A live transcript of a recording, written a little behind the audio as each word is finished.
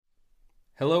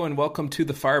Hello and welcome to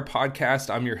the Fire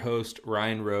Podcast. I'm your host,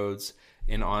 Ryan Rhodes.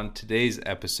 And on today's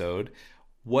episode,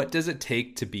 what does it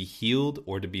take to be healed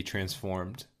or to be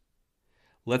transformed?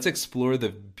 Let's explore the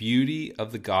beauty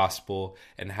of the gospel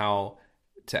and how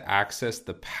to access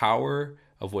the power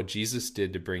of what Jesus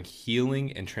did to bring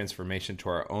healing and transformation to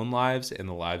our own lives and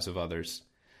the lives of others.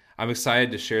 I'm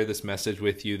excited to share this message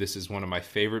with you. This is one of my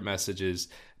favorite messages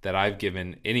that I've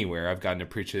given anywhere. I've gotten to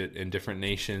preach it in different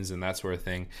nations and that sort of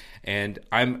thing. And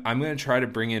I'm going to try to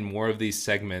bring in more of these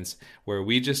segments where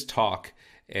we just talk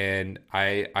and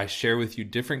I share with you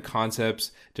different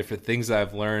concepts, different things that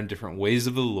I've learned, different ways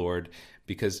of the Lord,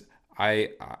 because I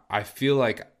feel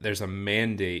like there's a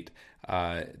mandate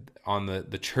on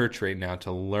the church right now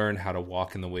to learn how to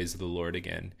walk in the ways of the Lord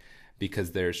again,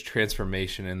 because there's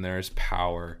transformation and there's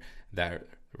power that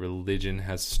religion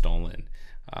has stolen,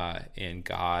 and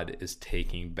God is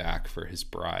taking back for his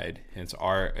bride. And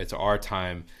it's our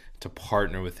time to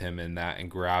partner with him in that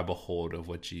and grab a hold of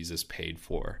what Jesus paid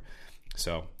for.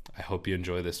 So I hope you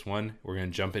enjoy this one. We're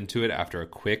going to jump into it after a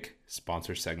quick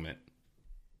sponsor segment.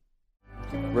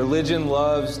 Religion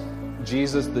loves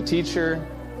Jesus the teacher,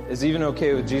 is even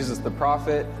okay with Jesus the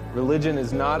prophet. Religion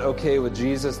is not okay with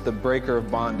Jesus the breaker of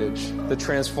bondage, the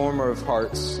transformer of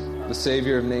hearts, the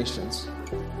savior of nations.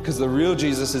 Because the real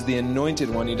Jesus is the anointed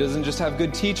one. He doesn't just have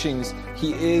good teachings.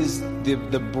 He is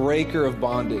the breaker of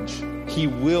bondage. He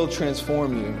will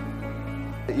transform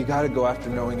you. You got to go after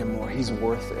knowing him more. He's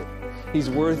worth it. He's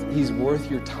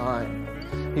worth your time.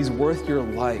 He's worth your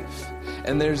life.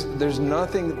 And there's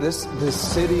nothing, this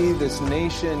city, this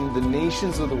nation, the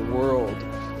nations of the world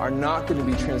are not going to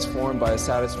be transformed by a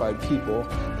satisfied people.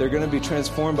 They're going to be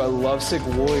transformed by lovesick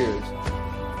warriors.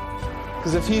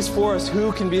 Because if he's for us,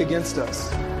 who can be against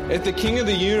us? If the King of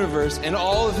the universe and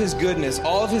all of his goodness,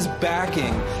 all of his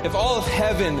backing, if all of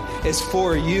heaven is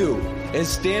for you, is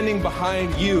standing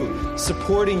behind you,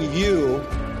 supporting you,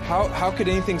 how could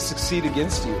anything succeed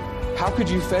against you? How could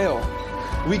you fail?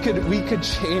 We could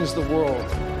change the world.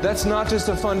 That's not just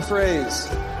a fun phrase.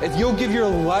 If you'll give your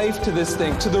life to this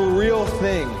thing, to the real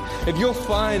thing, if you'll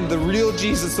find the real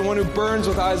Jesus, the one who burns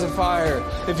with eyes of fire,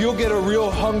 if you'll get a real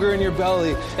hunger in your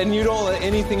belly and you don't let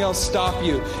anything else stop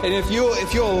you, and if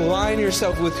you'll align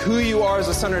yourself with who you are as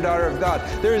a son or daughter of God,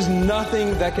 there is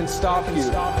nothing that can stop you.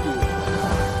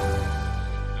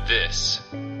 This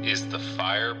is the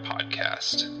Fire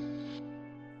Podcast.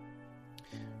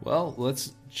 Well,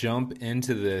 let's jump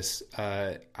into this.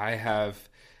 I have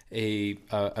a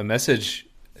message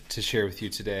to share with you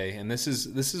today, and this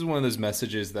is one of those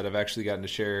messages that I've actually gotten to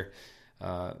share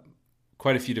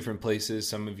quite a few different places.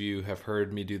 Some of you have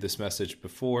heard me do this message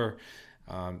before.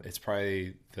 It's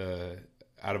probably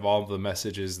out of all of the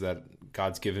messages that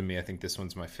God's given me, I think this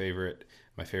one's my favorite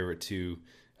too.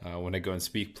 When I go and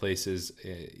speak places,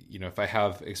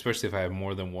 especially if I have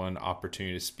more than one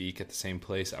opportunity to speak at the same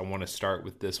place, I want to start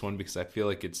with this one because I feel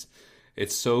like it's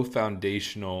so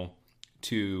foundational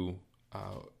to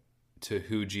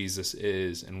who Jesus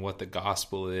is and what the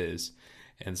gospel is.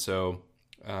 And so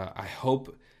I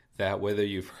hope that whether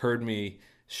you've heard me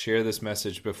share this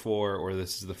message before or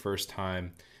this is the first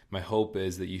time, my hope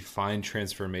is that you find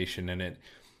transformation in it.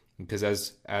 Because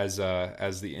as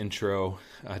the intro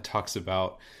talks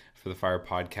about for the Fire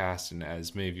Podcast, and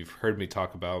as many of you've heard me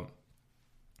talk about,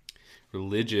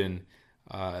 religion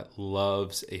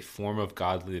loves a form of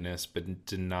godliness, but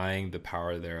denying the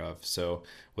power thereof. So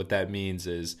what that means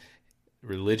is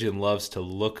religion loves to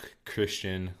look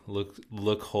Christian,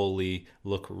 look holy,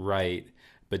 look right,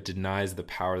 but denies the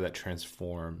power that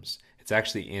transforms. It's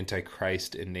actually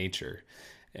anti-Christ in nature.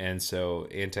 And so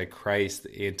anti-Christ,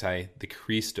 the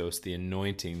Christos, the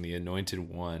anointing, the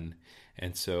anointed one.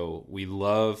 And so we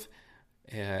love,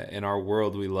 in our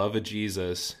world, we love a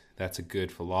Jesus that's a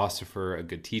good philosopher, a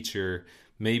good teacher,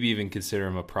 maybe even consider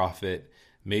him a prophet,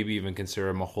 maybe even consider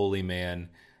him a holy man.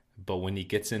 But when he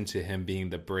gets into him being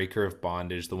the breaker of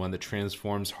bondage, the one that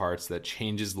transforms hearts, that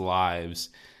changes lives,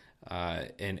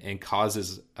 and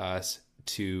causes us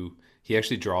to... He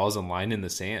actually draws a line in the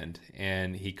sand,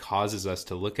 and he causes us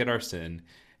to look at our sin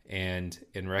and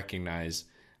recognize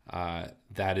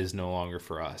that is no longer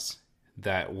for us.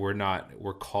 That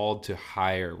we're called to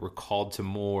higher, we're called to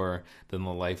more than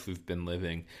the life we've been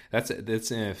living. That's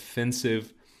an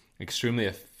extremely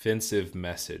offensive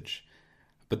message.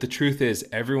 But the truth is,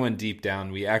 everyone deep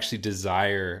down, we actually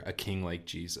desire a king like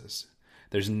Jesus.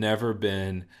 There's never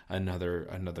been another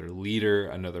leader,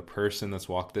 another person that's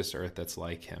walked this earth that's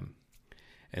like him.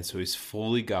 And so he's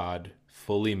fully God,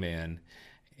 fully man,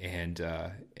 and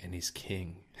he's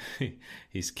king.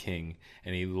 He's king,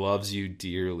 and he loves you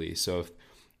dearly. So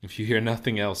if you hear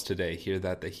nothing else today, hear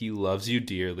that he loves you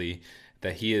dearly,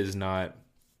 that he is not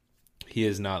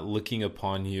looking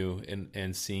upon you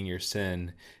and seeing your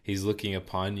sin. He's looking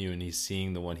upon you and he's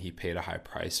seeing the one he paid a high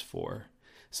price for,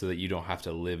 so that you don't have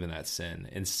to live in that sin.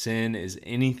 And sin is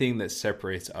anything that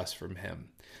separates us from him.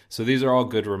 So these are all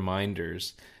good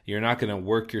reminders. You're not going to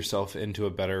work yourself into a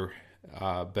better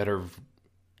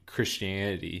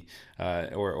Christianity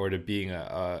or to being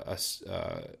a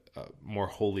more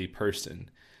holy person.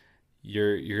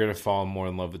 You're going to fall more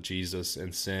in love with Jesus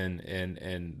and sin,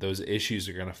 and those issues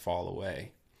are going to fall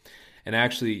away. And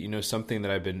actually, something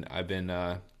that I've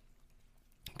been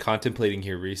contemplating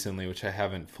here recently, which I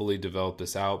haven't fully developed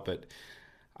this out, but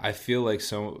I feel like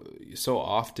so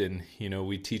often,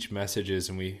 we teach messages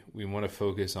and we want to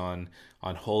focus on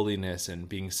holiness and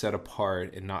being set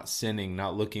apart and not sinning,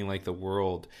 not looking like the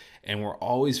world. And we're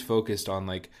always focused on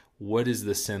like, what does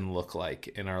the sin look like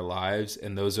in our lives?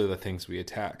 And those are the things we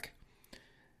attack.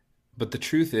 But the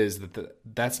truth is that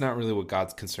that's not really what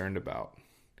God's concerned about.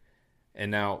 And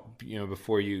now,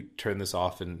 before you turn this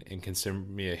off and consider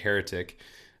me a heretic,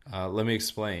 let me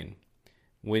explain.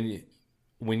 When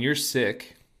you're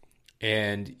sick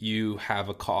and you have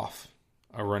a cough,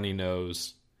 a runny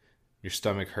nose, your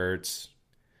stomach hurts,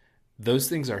 those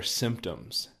things are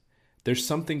symptoms. There's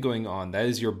something going on. That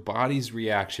is your body's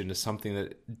reaction to something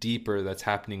that deeper that's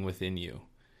happening within you.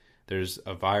 There's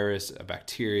a virus, a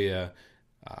bacteria,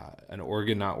 an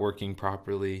organ not working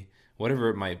properly, whatever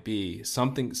it might be.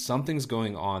 Something's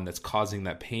going on that's causing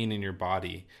that pain in your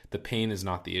body. The pain is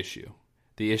not the issue.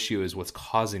 The issue is what's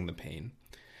causing the pain.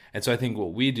 And so I think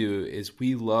what we do is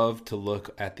we love to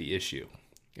look at the issue,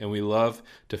 and we love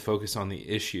to focus on the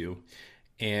issue,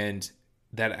 and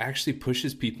that actually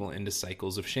pushes people into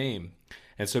cycles of shame.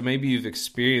 And so maybe you've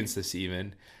experienced this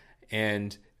even,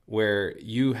 and where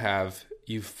you've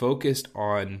focused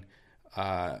on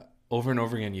over and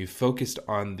over again, you focused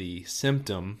on the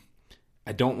symptom.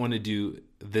 I don't want to do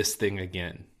this thing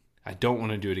again. I don't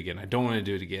want to do it again. I don't want to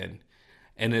do it again.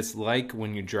 And it's like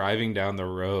when you're driving down the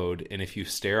road, and if you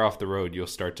stare off the road, you'll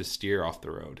start to steer off the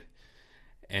road.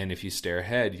 And if you stare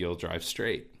ahead, you'll drive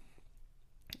straight.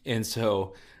 And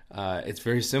so it's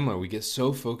very similar. We get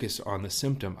so focused on the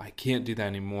symptom. I can't do that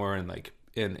anymore. And like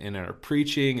in our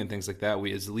preaching and things like that,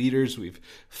 we as leaders, we've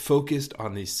focused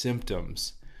on these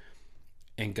symptoms.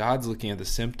 And God's looking at the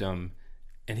symptom,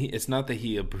 and it's not that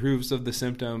he approves of the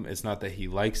symptom. It's not that he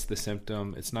likes the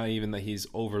symptom. It's not even that he's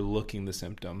overlooking the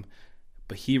symptom.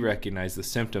 But he recognized the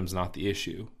symptom's not the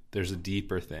issue. There's a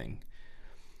deeper thing.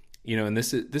 And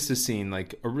this is seen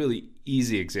like a really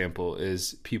easy example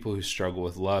is people who struggle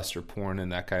with lust or porn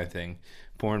and that kind of thing,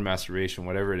 porn, masturbation,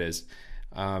 whatever it is.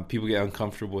 People get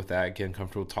uncomfortable with that, get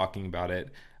uncomfortable talking about it.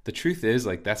 The truth is,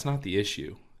 like, that's not the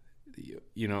issue.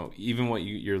 Even what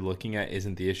you're looking at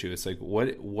isn't the issue. It's like,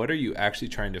 what are you actually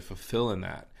trying to fulfill in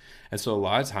that? And so a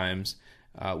lot of times,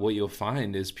 what you'll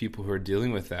find is people who are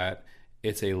dealing with that,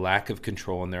 it's a lack of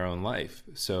control in their own life.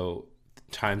 So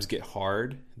times get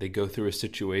hard. They go through a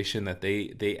situation that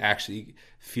they actually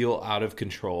feel out of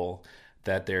control,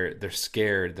 that they're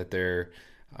scared, that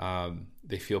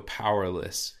they feel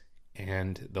powerless,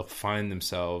 and they'll find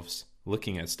themselves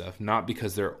looking at stuff, not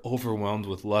because they're overwhelmed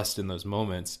with lust in those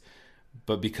moments,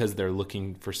 but because they're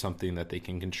looking for something that they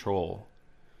can control.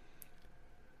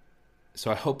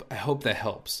 So I hope that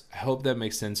helps. I hope that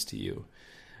makes sense to you.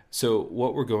 So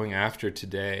what we're going after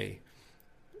today,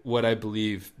 what I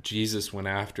believe Jesus went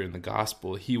after in the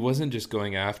gospel, he wasn't just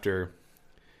going after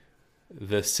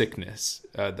the sickness,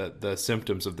 the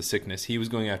symptoms of the sickness. He was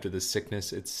going after the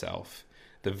sickness itself,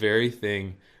 the very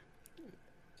thing,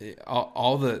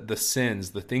 all the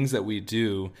sins, the things that we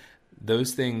do,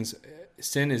 those things.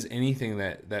 Sin is anything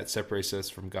that separates us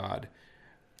from God.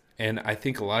 And I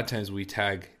think a lot of times we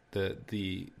tag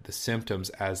the symptoms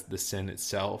as the sin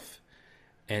itself.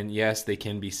 And yes, they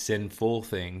can be sinful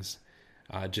things,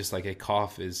 just like a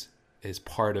cough is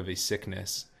part of a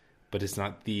sickness, but it's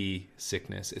not the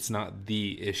sickness. It's not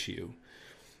the issue.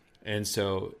 And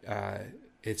so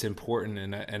it's important,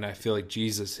 and I feel like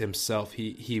Jesus himself,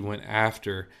 he went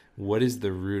after, what is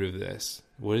the root of this?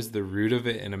 What is the root of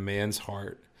it in a man's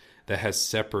heart that has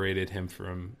separated him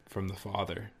from the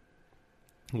Father?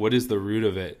 What is the root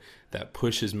of it that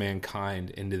pushes mankind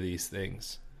into these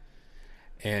things?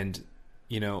 And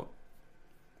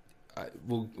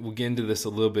we'll get into this a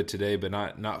little bit today, but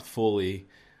not fully.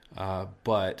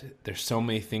 But there's so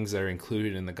many things that are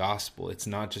included in the gospel. It's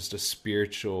not just a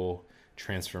spiritual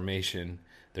transformation.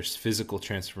 There's physical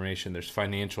transformation. There's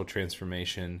financial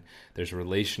transformation. There's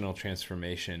relational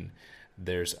transformation.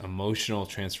 There's emotional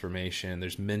transformation.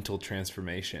 There's mental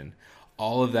transformation.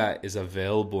 All of that is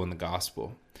available in the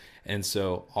gospel. And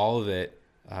so all of it,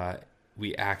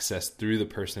 we access through the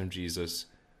person of Jesus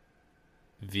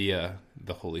via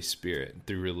the Holy Spirit,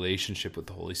 through relationship with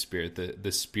the Holy Spirit.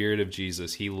 The Spirit of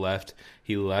Jesus, he left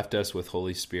us with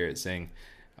Holy Spirit, saying,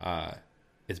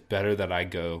 it's better that I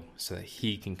go so that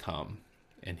he can come,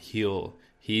 and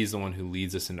he's the one who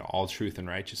leads us into all truth and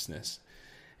righteousness.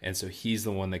 And so he's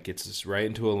the one that gets us right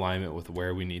into alignment with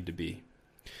where we need to be.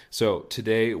 So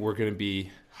today we're going to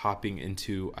be hopping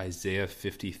into Isaiah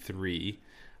 53.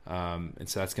 And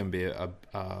so that's going to be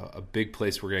a big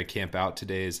place we're going to camp out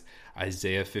today is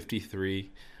Isaiah 53.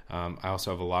 I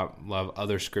also have a lot of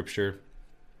other scripture.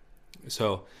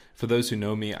 So for those who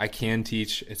know me, I can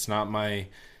teach. It's not my,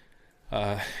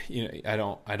 I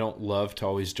don't love to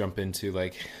always jump into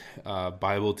like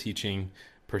Bible teaching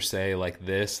per se, like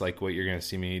this, like what you're going to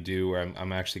see me do, where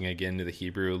I'm actually going to get into the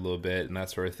Hebrew a little bit and that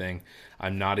sort of thing.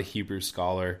 I'm not a Hebrew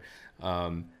scholar.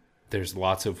 There's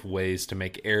lots of ways to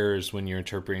make errors when you're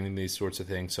interpreting these sorts of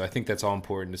things. So I think that's all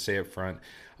important to say up front.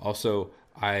 Also,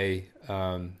 I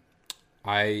am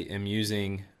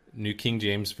using New King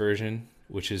James Version,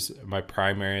 which is my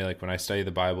primary, like when I study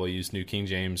the Bible, I use New King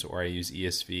James or I use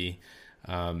ESV.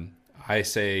 I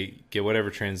say get whatever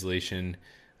translation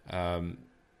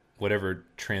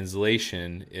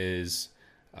is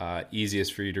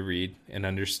easiest for you to read and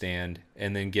understand,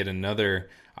 and then get another.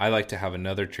 I like to have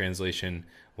another translation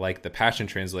like the Passion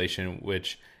Translation,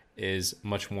 which is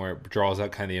much more, draws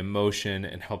out kind of the emotion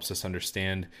and helps us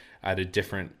understand at a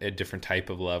different type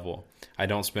of level. I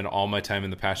don't spend all my time in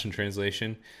the Passion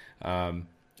Translation, and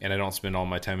I don't spend all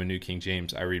my time in New King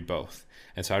James. I read both.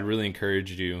 And so I'd really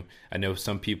encourage you. I know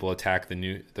some people attack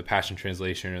the Passion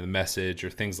Translation or the Message or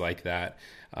things like that.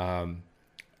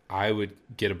 I would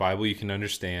get a Bible you can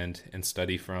understand and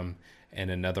study from, and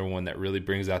another one that really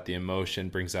brings out the emotion,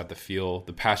 brings out the feel.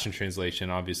 The Passion Translation,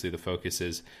 obviously the focus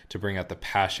is to bring out the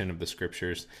passion of the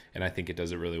scriptures, and I think it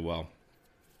does it really well.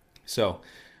 So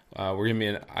we're going to be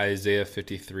in Isaiah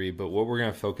 53, but what we're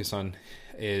going to focus on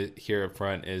here up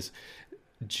front is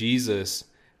Jesus.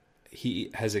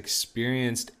 He has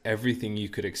experienced everything you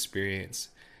could experience.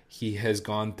 He has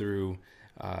gone through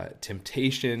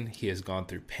temptation. He has gone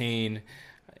through pain.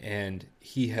 And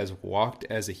he has walked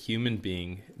as a human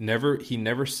being. He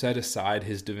never set aside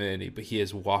his divinity, but he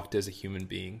has walked as a human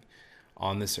being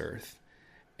on this earth.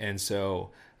 And so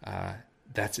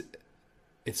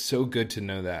it's so good to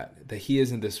know that he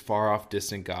isn't this far off,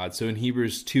 distant God. So in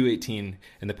Hebrews 2:18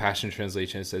 in the Passion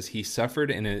Translation, it says, he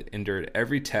suffered and endured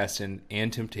every test and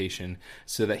temptation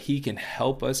so that he can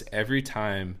help us every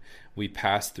time we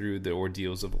pass through the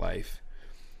ordeals of life.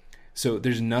 So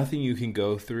there's nothing you can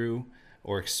go through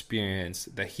or experience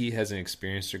that he hasn't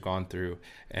experienced or gone through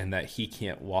and that he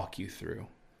can't walk you through.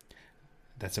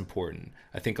 That's important.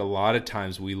 I think a lot of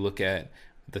times we look at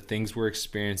the things we're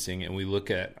experiencing and we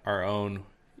look at our own,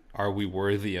 are we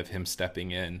worthy of him stepping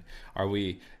in? Are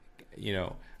we,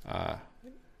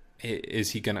 is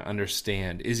he going to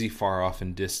understand? Is he far off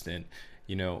and distant?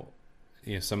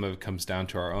 Some of it comes down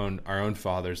to our own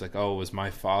fathers, like, oh, was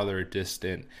my father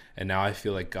distant? And now I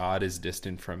feel like God is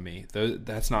distant from me.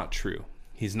 That's not true.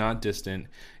 He's not distant.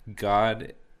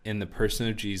 God, in the person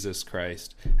of Jesus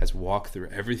Christ, has walked through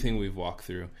everything we've walked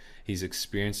through. He's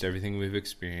experienced everything we've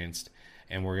experienced.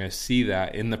 And we're going to see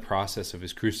that in the process of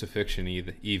his crucifixion,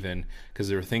 even because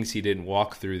there were things he didn't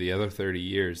walk through the other 30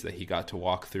 years that he got to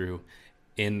walk through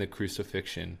in the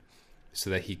crucifixion so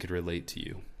that he could relate to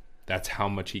you. That's how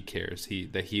much he cares,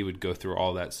 that he would go through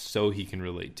all that so he can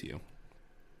relate to you.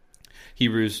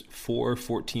 Hebrews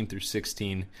 4:14 through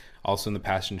 16, also in the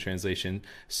Passion Translation.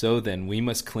 So then we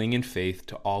must cling in faith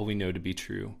to all we know to be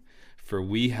true. For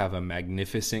we have a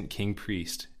magnificent king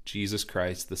priest, Jesus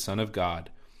Christ, the Son of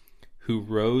God, who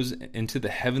rose into the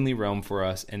heavenly realm for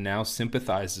us and now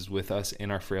sympathizes with us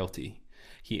in our frailty.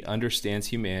 He understands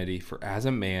humanity, for as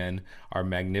a man, our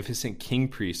magnificent king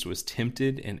priest was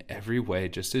tempted in every way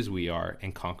just as we are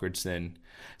and conquered sin.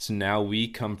 So now we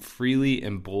come freely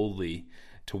and boldly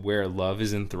to where love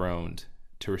is enthroned,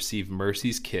 to receive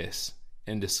mercy's kiss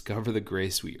and discover the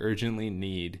grace we urgently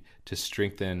need to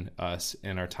strengthen us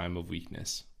in our time of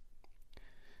weakness.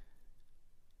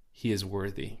 He is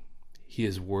worthy. He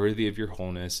is worthy of your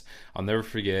wholeness. I'll never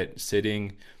forget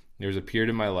there was a period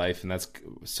in my life, and that's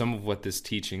some of what this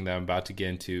teaching that I'm about to get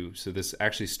into. So this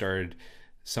actually started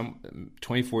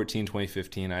 2014,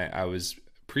 2015. I was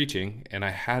preaching and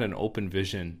I had an open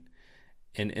vision.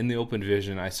 And in the open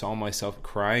vision, I saw myself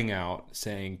crying out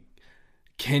saying,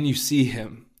 can you see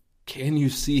him? Can you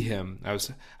see him?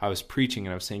 I was preaching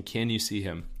and I was saying, can you see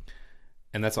him?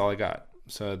 And that's all I got.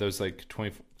 So there was like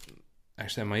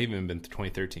actually, I might even have been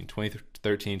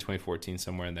 2014,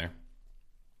 somewhere in there.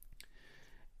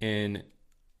 In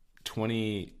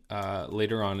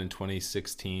later on in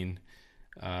 2016,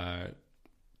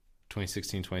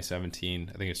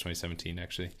 2017, I think it's 2017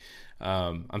 actually.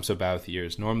 I'm so bad with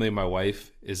years. Normally my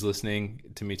wife is listening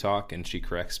to me talk and she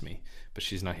corrects me, but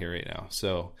she's not here right now.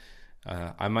 So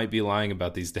I might be lying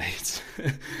about these dates,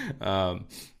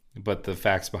 but the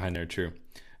facts behind it are true.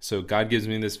 So God gives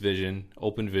me this vision,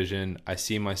 open vision. I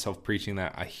see myself preaching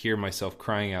that. I hear myself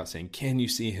crying out saying, "Can you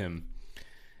see him?"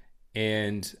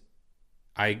 And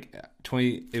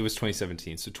it was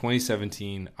 2017. So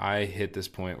 2017, I hit this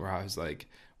point where I was like,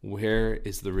 where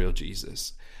is the real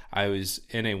Jesus? I was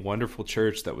in a wonderful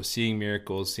church that was seeing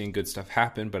miracles, seeing good stuff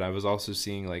happen, but I was also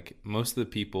seeing like most of the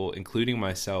people, including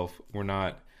myself, were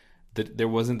not, that there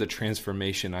wasn't the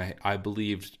transformation I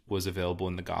believed was available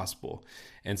in the gospel.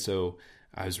 And so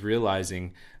I was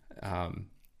realizing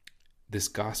this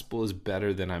gospel is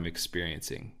better than I'm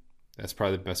experiencing. That's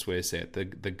probably the best way to say it.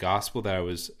 The gospel that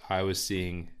I was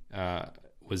seeing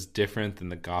was different than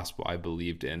the gospel I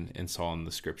believed in and saw in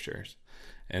the scriptures.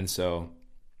 And so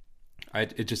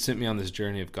it just sent me on this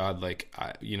journey of God, like,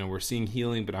 we're seeing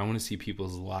healing, but I want to see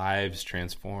people's lives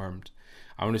transformed.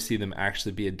 I want to see them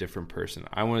actually be a different person.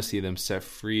 I want to see them set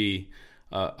free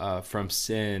from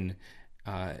sin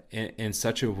in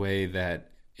such a way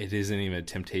that it isn't even a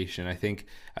temptation. I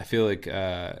feel like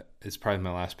it's probably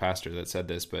my last pastor that said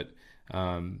this, but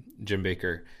Jim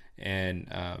Baker and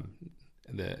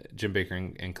the Jim Baker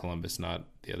in Columbus, not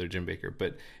the other Jim Baker,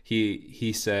 but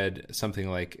he said something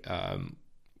like,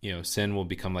 sin will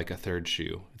become like a third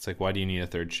shoe. It's like, why do you need a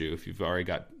third shoe? If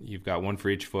you've got one for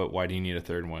each foot, why do you need a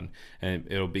third one? And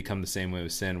it'll become the same way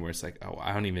with sin, where it's like, oh,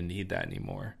 I don't even need that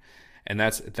anymore. And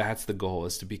that's the goal,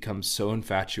 is to become so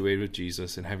infatuated with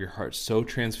Jesus and have your heart so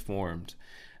transformed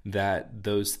that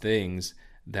those things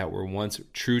that were once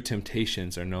true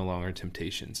temptations are no longer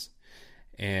temptations.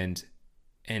 And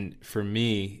for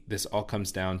me, this all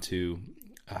comes down to,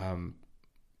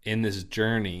 in this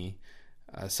journey,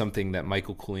 something that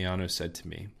Michael Culiano said to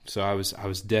me. So I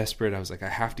was desperate. I was like, I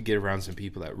have to get around some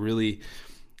people that really,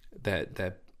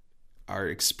 that are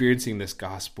experiencing this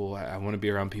gospel. I want to be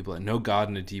around people that know God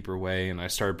in a deeper way. And I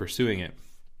started pursuing it.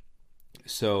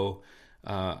 So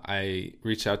I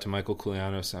reached out to Michael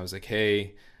Culianos and I was like,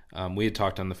 hey, we had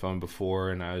talked on the phone before,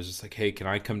 and I was just like, hey, can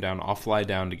I come down? I'll fly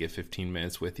down to get 15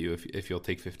 minutes with you if you'll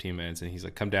take 15 minutes. And he's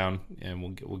like, come down and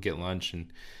we'll get lunch.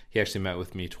 And he actually met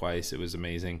with me twice. It was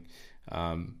amazing.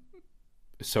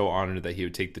 So honored that he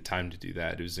would take the time to do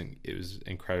that. It was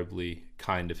incredibly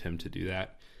kind of him to do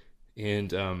that.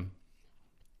 And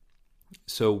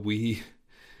so we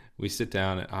sit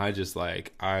down, and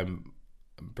I'm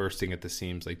bursting at the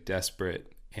seams, like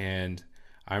desperate. And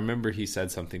I remember he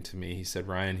said something to me. He said,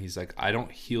 Ryan, he's like, I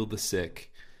don't heal the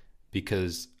sick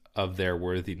because of their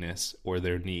worthiness or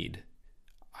their need.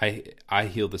 I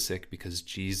heal the sick because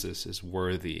Jesus is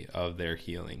worthy of their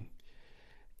healing.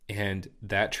 And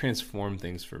that transformed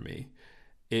things for me.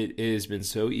 It has been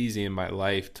so easy in my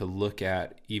life to look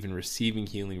at even receiving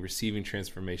healing, receiving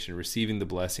transformation, receiving the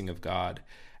blessing of God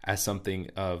as something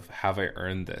of, have I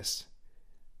earned this?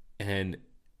 And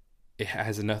it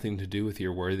has nothing to do with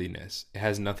your worthiness. It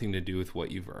has nothing to do with what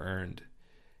you've earned.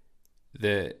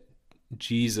 That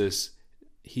Jesus,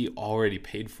 he already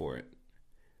paid for it.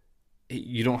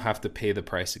 You don't have to pay the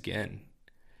price again.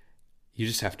 You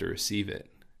just have to receive it.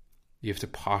 You have to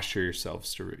posture yourself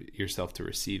to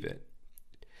receive it.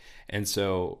 And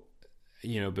so,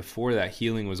 before that,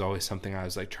 healing was always something I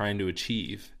was like trying to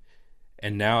achieve.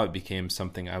 And now it became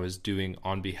something I was doing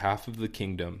on behalf of the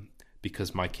kingdom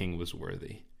because my king was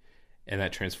worthy. And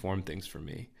that transformed things for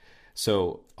me.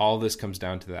 So all this comes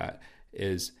down to that,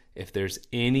 is if there's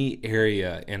any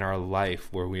area in our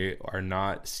life where we are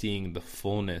not seeing the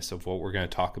fullness of what we're going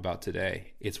to talk about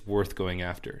today, it's worth going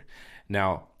after.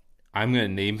 Now, I'm going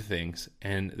to name things,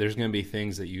 and there's going to be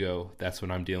things that you go, that's what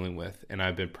I'm dealing with. And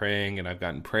I've been praying, and I've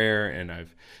gotten prayer, and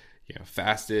I've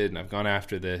fasted, and I've gone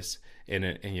after this,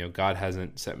 and God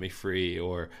hasn't set me free,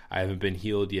 or I haven't been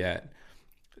healed yet.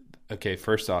 Okay,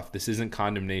 first off, this isn't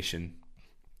condemnation.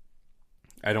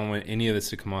 I don't want any of this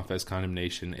to come off as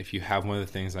condemnation. If you have one of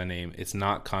the things I name, it's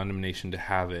not condemnation to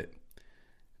have it,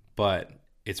 but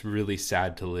it's really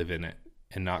sad to live in it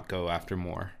and not go after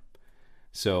more.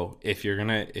 So if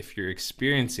you're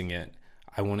experiencing it,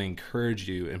 I want to encourage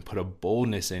you and put a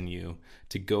boldness in you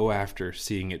to go after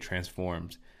seeing it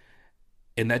transformed.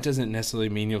 And that doesn't necessarily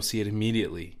mean you'll see it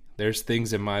immediately. There's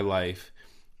things in my life,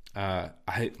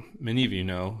 many of you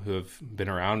know who have been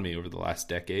around me over the last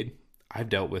decade, I've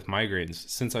dealt with migraines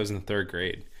since I was in the third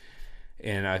grade.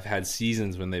 And I've had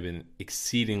seasons when they've been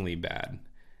exceedingly bad.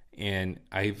 And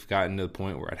I've gotten to the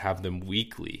point where I'd have them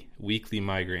weekly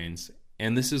migraines.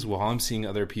 And this is while I'm seeing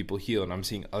other people healed and I'm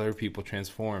seeing other people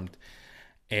transformed.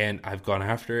 And I've gone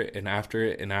after it and after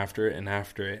it and after it and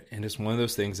after it. And it's one of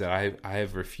those things that I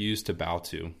have refused to bow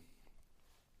to.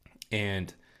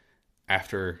 And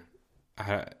after,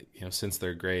 since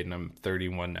third grade, and I'm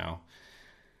 31 now,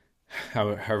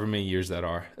 however many years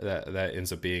that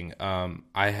ends up being,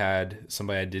 I had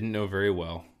somebody I didn't know very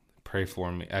well pray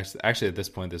for me. Actually, at this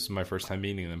point, this was my first time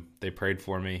meeting them. They prayed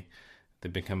for me.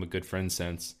 They've become a good friend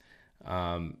since.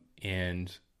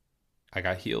 And I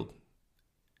got healed.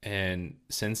 And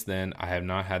since then, I have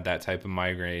not had that type of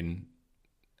migraine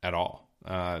at all.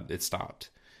 It stopped.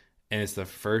 And it's the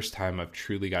first time I've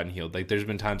truly gotten healed. Like, there's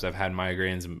been times I've had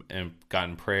migraines and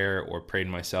gotten prayer or prayed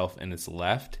myself and it's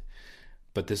left.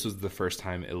 But this was the first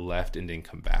time it left and didn't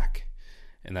come back.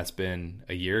 And that's been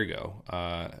a year ago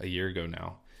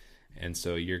now. And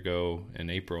so a year ago in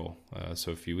April,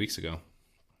 so a few weeks ago.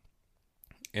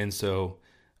 And so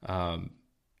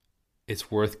it's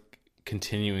worth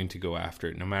continuing to go after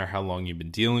it, no matter how long you've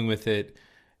been dealing with it.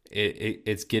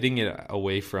 It's getting it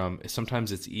away from,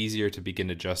 sometimes it's easier to begin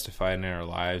to justify it in our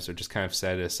lives or just kind of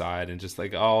set it aside and just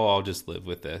like, oh, I'll just live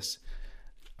with this.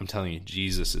 I'm telling you,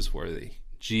 Jesus is worthy.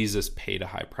 Jesus paid a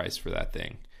high price for that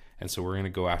thing. And so we're going to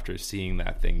go after seeing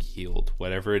that thing healed,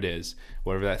 whatever it is,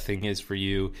 whatever that thing is for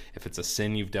you. If it's a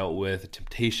sin you've dealt with, a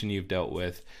temptation you've dealt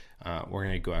with, we're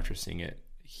going to go after seeing it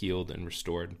healed and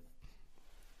restored.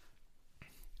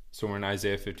 So we're in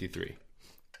Isaiah 53.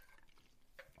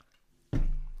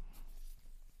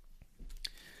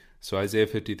 So Isaiah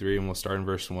 53, and we'll start in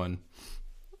verse 1.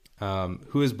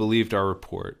 Who has believed our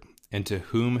report, and to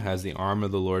whom has the arm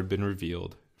of the Lord been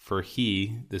revealed? For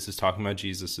he, this is talking about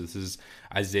Jesus, this is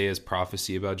Isaiah's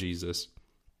prophecy about Jesus.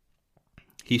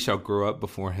 He shall grow up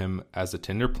before him as a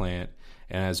tender plant,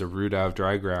 and as a root out of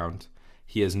dry ground.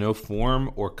 He has no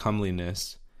form or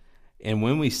comeliness, and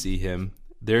when we see him,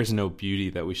 there is no beauty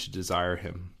that we should desire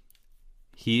him.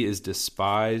 He is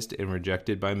despised and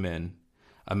rejected by men,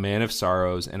 a man of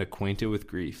sorrows and acquainted with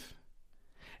grief.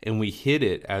 And we hid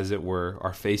it, as it were,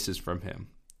 our faces from him.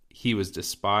 He was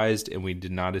despised, and we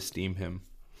did not esteem him.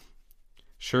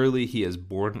 Surely he has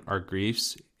borne our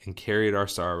griefs and carried our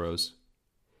sorrows.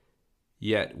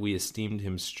 Yet we esteemed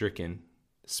him stricken,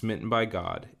 smitten by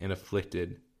God, and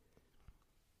afflicted.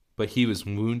 But he was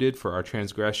wounded for our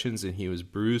transgressions, and he was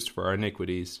bruised for our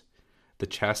iniquities. The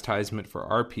chastisement for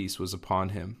our peace was upon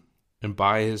him, and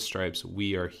by his stripes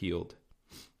we are healed.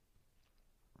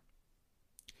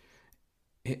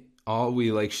 All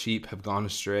we like sheep have gone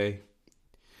astray.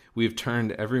 We have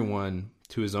turned every one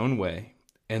to his own way,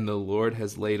 and the Lord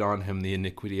has laid on him the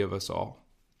iniquity of us all.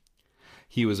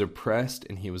 He was oppressed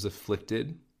and he was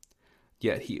afflicted,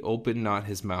 yet he opened not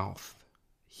his mouth.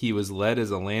 He was led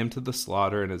as a lamb to the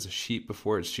slaughter, and as a sheep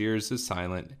before its shearers is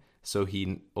silent, so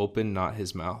he opened not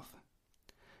his mouth.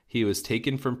 He was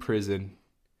taken from prison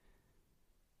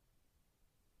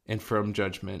and from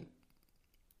judgment,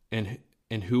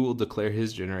 and who will declare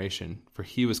his generation? For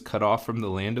he was cut off from the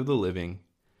land of the living.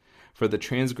 For the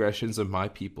transgressions of my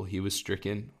people he was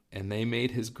stricken, and they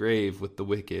made his grave with the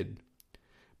wicked,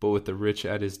 but with the rich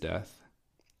at his death,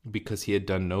 because he had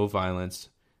done no violence,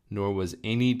 nor was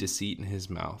any deceit in his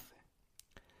mouth.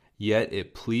 Yet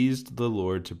it pleased the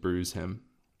Lord to bruise him.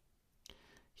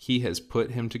 He has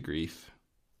put him to grief.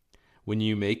 When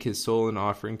you make his soul an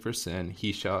offering for sin,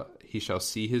 he shall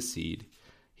see his seed.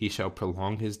 He shall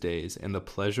prolong his days, and the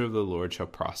pleasure of the Lord shall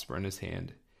prosper in his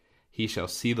hand. He shall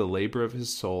see the labor of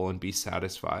his soul and be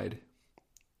satisfied.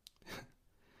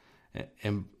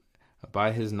 And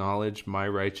by his knowledge my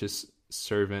righteous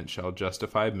servant shall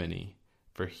justify many,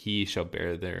 for he shall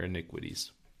bear their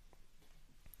iniquities.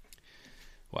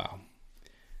 Wow.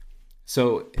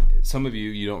 So some of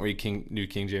you don't read New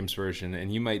King James Version,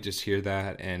 and you might just hear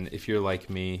that. And if you're like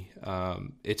me,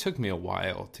 it took me a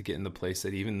while to get in the place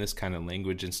that even this kind of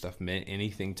language and stuff meant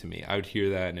anything to me. I would hear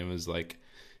that, and it was like,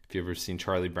 if you ever seen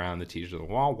Charlie Brown, the teacher, the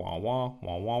wah, wah, wah,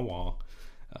 wah, wah,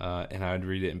 wah. And I would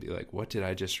read it and be like, what did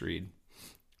I just read?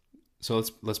 So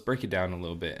let's break it down a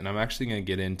little bit. And I'm actually going to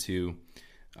get into,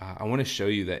 I want to show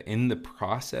you that in the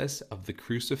process of the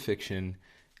crucifixion,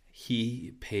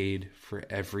 he paid for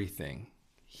everything.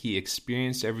 He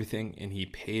experienced everything, and he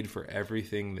paid for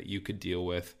everything that you could deal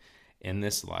with in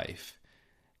this life.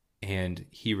 And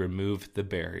he removed the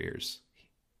barriers.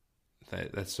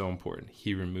 That's so important.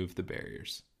 He removed the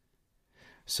barriers.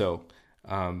 So,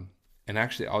 and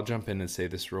actually, I'll jump in and say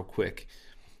this real quick.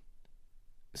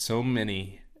 So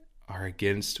many are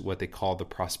against what they call the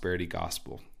prosperity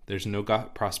gospel. There's no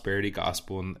prosperity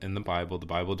gospel in the Bible. The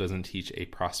Bible doesn't teach a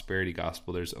prosperity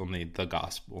gospel. There's only the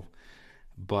gospel.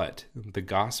 But the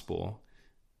gospel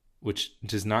which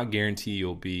does not guarantee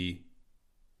you'll be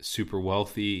super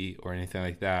wealthy or anything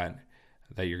like that,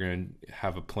 that you're going to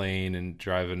have a plane and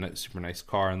drive a super nice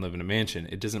car and live in a mansion.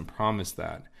 It doesn't promise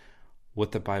that.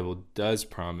 What the Bible does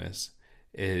promise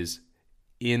is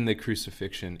in the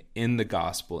crucifixion, in the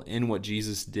gospel, in what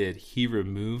Jesus did, he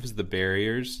removes the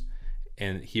barriers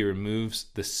and he removes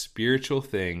the spiritual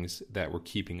things that were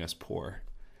keeping us poor,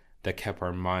 that kept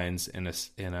our minds in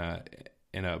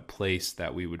a place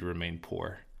that we would remain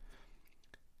poor.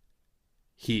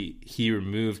 He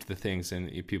removed the things,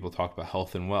 and people talk about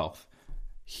health and wealth.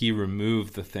 He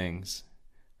removed the things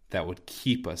that would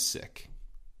keep us sick.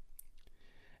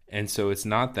 And so it's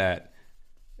not that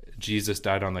Jesus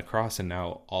died on the cross and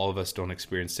now all of us don't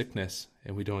experience sickness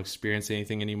and we don't experience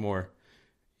anything anymore.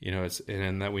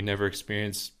 And that we never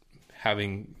experience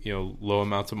having, low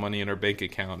amounts of money in our bank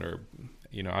account, or,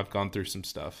 I've gone through some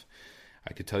stuff.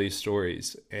 I could tell you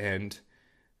stories, and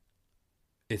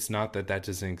it's not that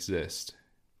doesn't exist.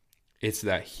 It's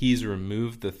that he's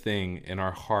removed the thing in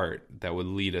our heart that would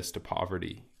lead us to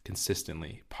poverty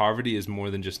consistently. Poverty is more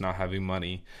than just not having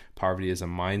money. Poverty is a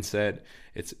mindset.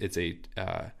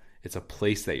 It's a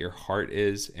place that your heart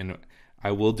is. And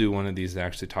I will do one of these to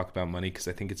actually talk about money, because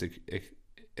I think it's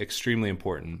extremely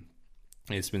important.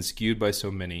 It's been skewed by so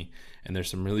many, and there's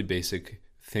some really basic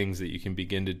things that you can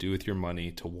begin to do with your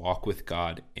money to walk with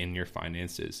God in your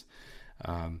finances.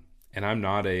 And I'm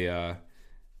not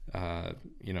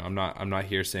I'm not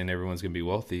here saying everyone's going to be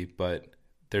wealthy, but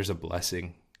there's a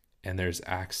blessing and there's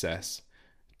access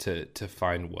to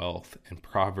find wealth. And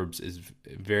Proverbs is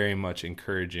very much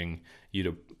encouraging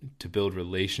you to build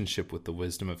relationship with the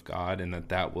wisdom of God, and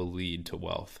that will lead to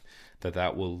wealth,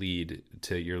 that will lead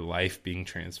to your life being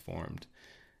transformed.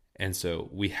 And so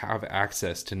we have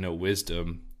access to know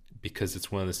wisdom because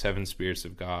it's one of the 7 spirits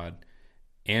of God,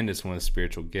 and it's one of the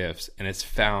spiritual gifts, and it's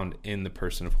found in the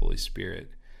person of Holy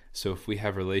Spirit. So if we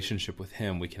have relationship with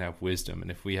him, we can have wisdom. And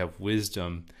if we have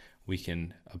wisdom, we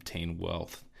can obtain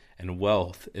wealth. And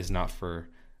wealth is not for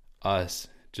us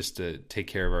just to take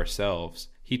care of ourselves.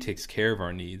 He takes care of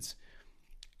our needs.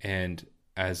 And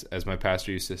as my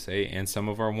pastor used to say, and some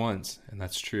of our wants, and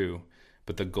that's true.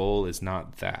 But the goal is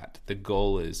not that. The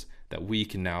goal is that we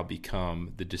can now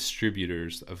become the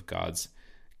distributors of God's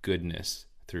goodness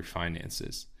through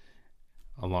finances,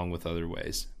 along with other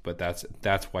ways. But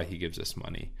that's why he gives us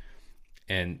money.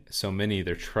 And so many,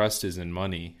 their trust is in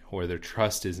money, or their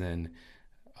trust is in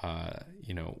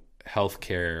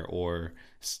healthcare or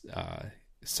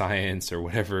science, or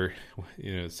whatever.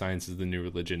 Science is the new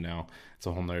religion now. It's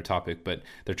a whole nother topic. But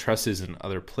their trust is in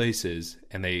other places,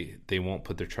 and they won't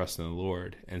put their trust in the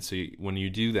Lord. And so when you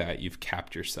do that, you've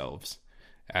capped yourselves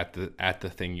at the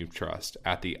thing you trust,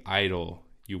 at the idol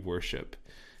you worship.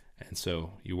 And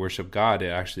so you worship God, it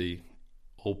actually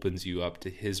opens you up to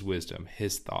his wisdom,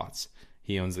 his thoughts.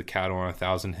 He owns the cattle on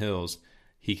 1,000 hills.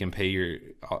 He can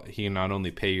not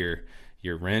only pay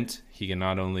your rent, he can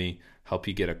not only help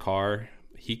you get a car,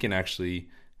 he can actually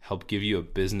help give you a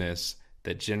business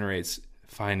that generates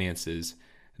finances,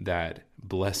 that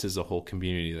blesses a whole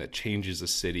community, that changes a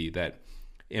city, that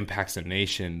impacts a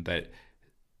nation, that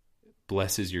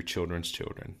blesses your children's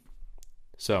children.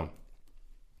 So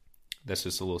that's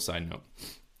just a little side note.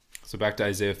 So back to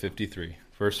Isaiah 53,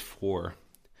 verse 4.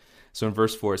 So in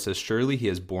verse 4, it says, "Surely he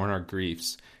has borne our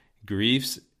griefs."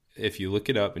 Griefs, if you look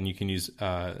it up, and you can use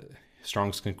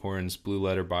Strong's Concordance, Blue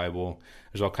Letter Bible.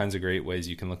 There's all kinds of great ways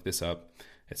you can look this up.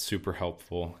 It's super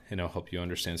helpful, and it'll help you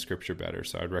understand Scripture better.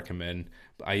 So I'd recommend,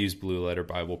 I use Blue Letter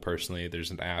Bible personally.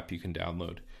 There's an app you can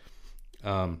download.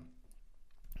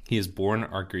 He has borne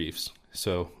our griefs.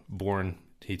 So borne,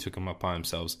 he took them upon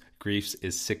himself. Griefs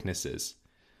is sicknesses.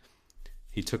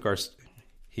 He took our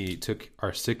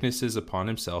sicknesses upon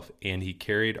himself, and he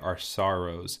carried our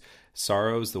sorrows.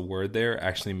 Sorrows, the word there,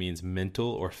 actually means mental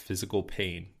or physical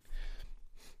pain.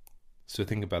 So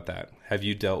think about that. Have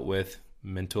you dealt with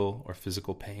mental or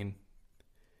physical pain?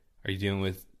 Are you dealing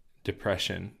with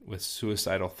depression, with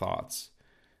suicidal thoughts?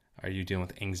 Are you dealing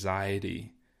with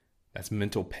anxiety? That's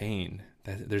mental pain.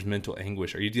 There's mental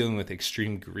anguish. Are you dealing with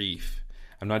extreme grief?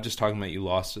 I'm not just talking about you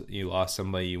lost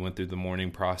somebody, you went through the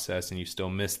mourning process and you still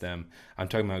miss them. I'm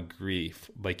talking about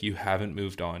grief, like you haven't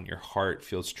moved on. Your heart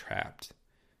feels trapped.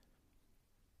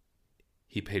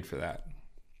 He paid for that.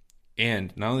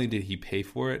 And not only did he pay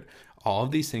for it, all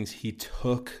of these things he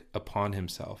took upon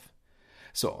himself.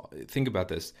 So think about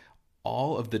this.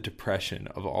 All of the depression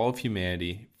of all of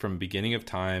humanity from beginning of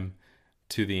time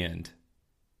to the end,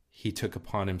 he took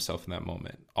upon himself in that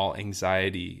moment. All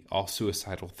anxiety, all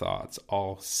suicidal thoughts,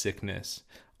 all sickness,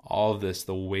 all of this,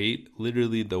 the weight,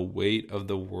 literally the weight of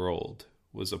the world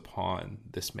was upon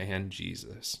this man,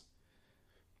 Jesus.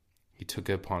 He took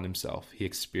it upon himself. He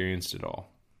experienced it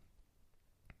all.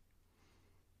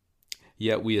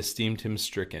 Yet we esteemed him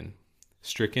stricken.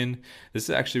 Stricken, this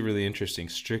is actually really interesting.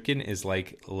 Stricken is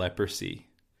like leprosy.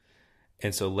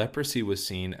 And so leprosy was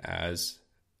seen as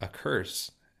a curse.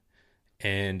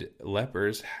 And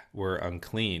lepers were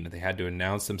unclean. They had to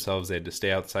announce themselves. They had to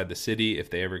stay outside the city. If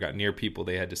they ever got near people,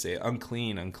 they had to say,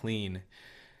 unclean, unclean.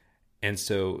 And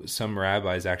so some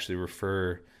rabbis actually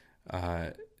refer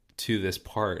to this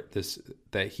part,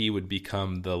 that he would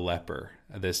become the leper,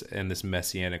 this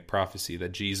messianic prophecy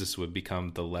that Jesus would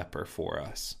become the leper for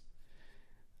us.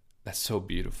 That's so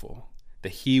beautiful,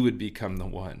 that he would become the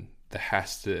one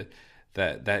that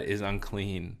is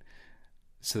unclean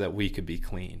so that we could be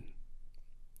clean.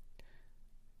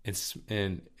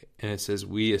 And it says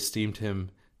we esteemed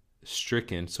him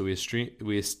stricken, so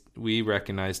we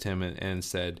recognized him and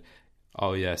said,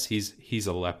 oh yes, he's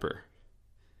a leper.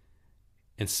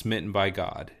 And smitten by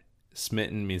God.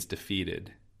 Smitten means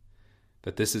defeated.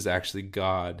 That this is actually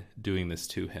God doing this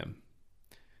to him.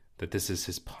 That this is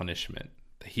his punishment.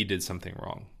 That he did something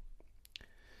wrong.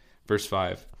 Verse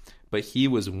 5. But he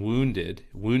was wounded.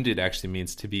 Wounded actually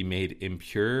means to be made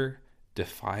impure,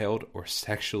 defiled, or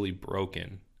sexually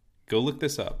broken. Go look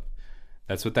this up.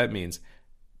 That's what that means.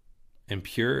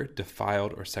 Impure,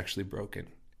 defiled, or sexually broken.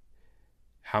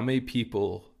 How many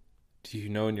people do you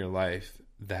know in your life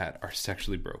that are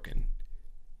sexually broken?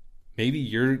 Maybe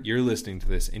you're listening to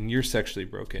this and you're sexually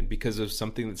broken because of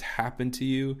something that's happened to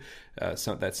you,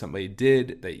 that somebody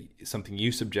did, something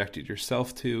you subjected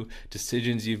yourself to,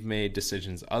 decisions you've made,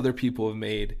 decisions other people have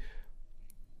made.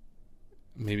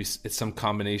 Maybe it's some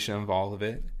combination of all of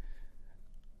it.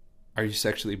 Are you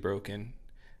sexually broken?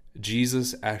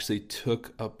 Jesus actually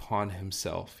took upon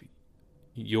himself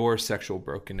your sexual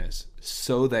brokenness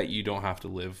so that you don't have to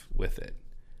live with it.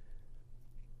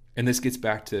 And this gets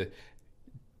back to,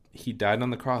 he died on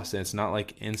the cross, and it's not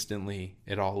like instantly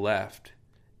it all left.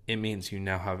 It means you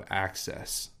now have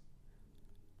access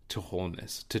to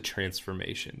wholeness, to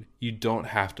transformation. You don't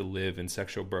have to live in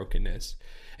sexual brokenness.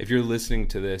 If you're listening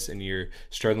to this and you're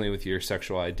struggling with your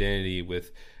sexual identity,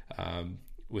 with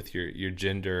your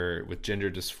gender, with gender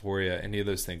dysphoria, any of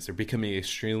those things, they're becoming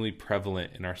extremely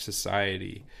prevalent in our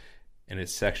society, and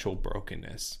it's sexual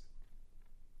brokenness.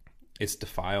 It's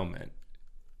defilement.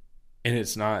 And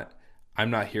I'm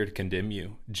not here to condemn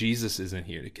you. Jesus isn't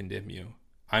here to condemn you.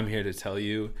 I'm here to tell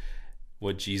you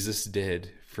what Jesus did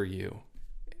for you.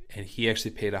 And he actually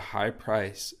paid a high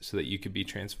price so that you could be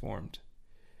transformed.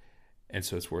 And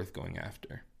so it's worth going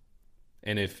after.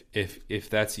 And if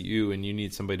that's you and you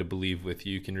need somebody to believe with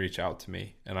you, you can reach out to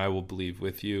me and I will believe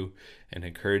with you and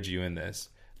encourage you in this,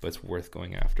 but it's worth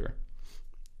going after.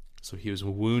 So he was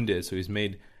wounded. So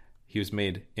he was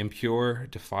made impure,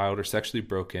 defiled, or sexually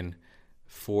broken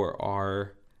for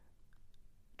our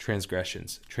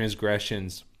transgressions.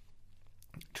 Transgressions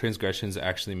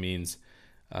actually means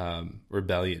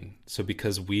rebellion. So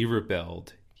because we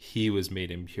rebelled, he was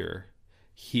made impure.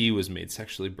 He was made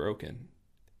sexually broken.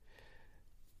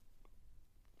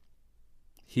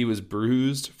 He was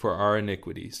bruised for our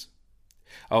iniquities.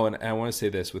 Oh, and I want to say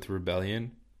this with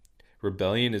rebellion.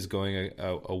 Rebellion is going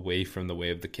away from the way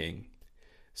of the king.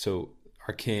 So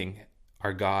our king,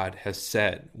 our God, has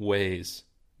set ways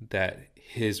that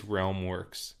his realm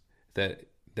works, that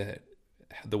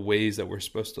the ways that we're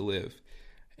supposed to live.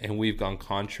 And we've gone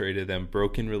contrary to them,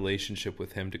 broken relationship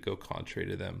with him to go contrary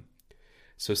to them.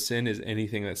 So sin is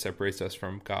anything that separates us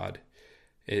from God.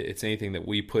 It's anything that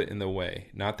we put in the way.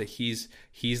 Not that he's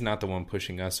not the one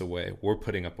pushing us away. We're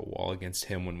putting up a wall against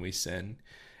him when we sin.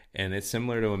 And it's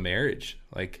similar to a marriage.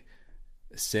 Like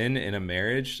sin in a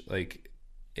marriage, like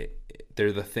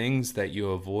they're the things that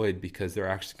you avoid because they're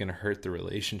actually going to hurt the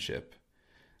relationship.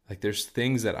 Like there's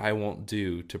things that I won't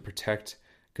do to protect,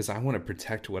 because I want to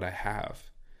protect what I have.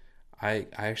 I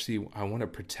want to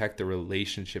protect the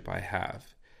relationship I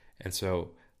have. And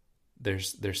so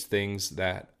there's things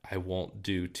that I won't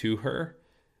do to her.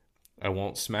 I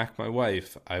won't smack my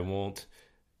wife. I won't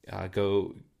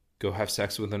go have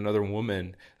sex with another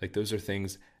woman. Like those are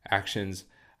things, actions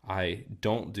I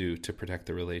don't do to protect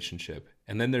the relationship.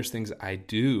 And then there's things I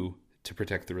do to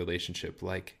protect the relationship,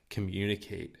 like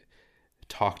communicate,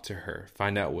 talk to her,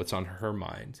 find out what's on her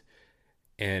mind.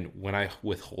 And when I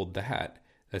withhold that,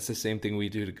 that's the same thing we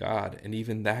do to God. And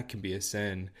even that can be a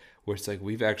sin where it's like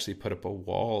we've actually put up a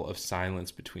wall of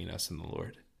silence between us and the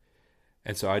Lord.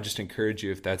 And so I just encourage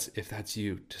you, if that's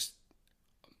you, just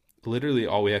literally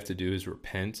all we have to do is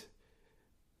repent.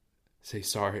 Say,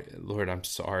 sorry, Lord, I'm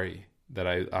sorry that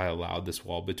I allowed this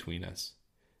wall between us.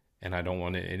 And I don't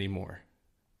want it anymore.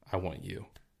 I want you.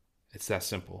 It's that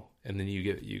simple. And then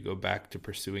you go back to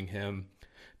pursuing him,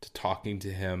 to talking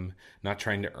to him, not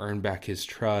trying to earn back his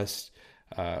trust,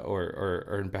 or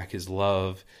earn back his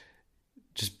love.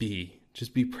 Just be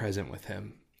present with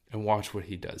him and watch what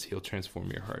he does. He'll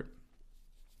transform your heart.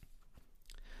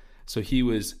 So he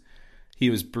was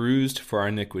bruised for our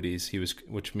iniquities.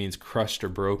 Which means crushed or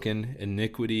broken.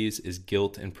 Iniquities is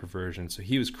guilt and perversion. So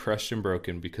he was crushed and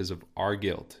broken because of our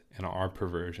guilt and our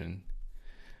perversion.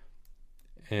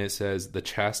 And it says the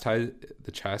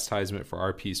chastisement for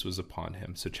our peace was upon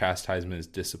him. So chastisement is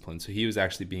discipline. So he was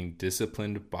actually being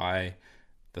disciplined by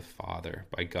the Father,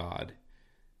 by God,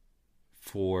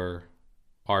 for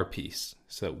our peace,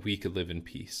 so that we could live in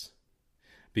peace.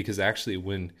 Because actually,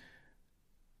 when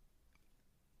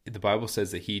the Bible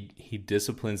says that he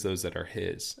disciplines those that are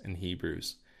his in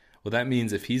Hebrews, well, that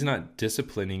means if he's not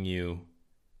disciplining you,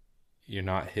 you're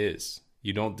not his.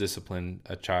 You don't discipline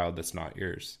a child that's not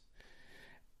yours.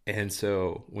 And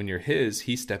so when you're his,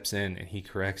 he steps in and he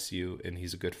corrects you, and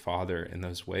he's a good father in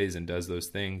those ways and does those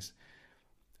things.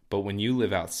 But when you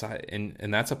live outside,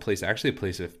 and that's a place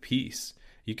of peace.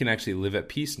 You can actually live at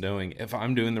peace knowing if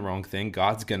I'm doing the wrong thing,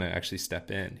 God's going to actually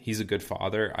step in. He's a good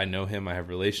father. I know him. I have a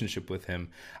relationship with him.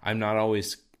 I'm not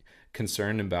always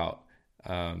concerned about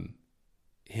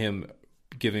him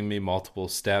giving me multiple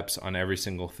steps on every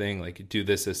single thing, like do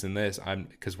this, this, and this.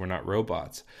 Because we're not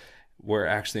robots. We're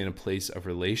actually in a place of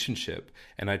relationship.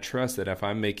 And I trust that if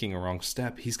I'm making a wrong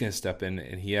step, he's going to step in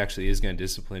and he actually is going to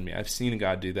discipline me. I've seen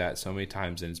God do that so many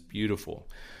times, and it's beautiful.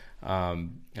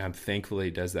 I'm thankful he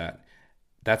does that.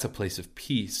 That's a place of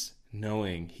peace,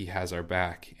 knowing he has our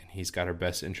back and he's got our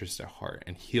best interest at heart,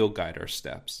 and he'll guide our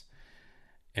steps.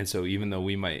 And so even though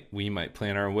we might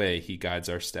plan our way, he guides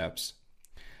our steps.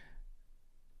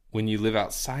 When you live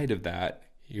outside of that,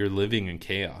 you're living in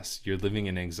chaos. You're living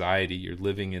in anxiety. You're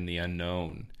living in the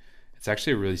unknown. It's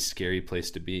actually a really scary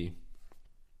place to be.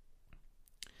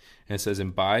 And it says,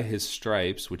 and by his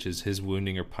stripes, which is his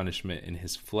wounding or punishment in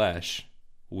his flesh,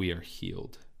 we are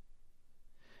healed.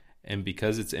 And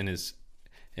because it's in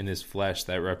his flesh,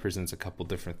 that represents a couple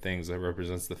different things. That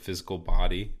represents the physical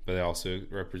body, but it also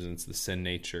represents the sin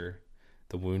nature.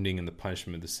 The wounding and the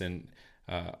punishment of the sin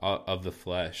of the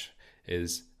flesh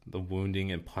is the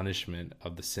wounding and punishment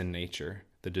of the sin nature,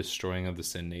 the destroying of the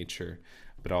sin nature.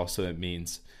 But also it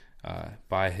means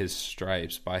by his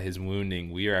stripes, by his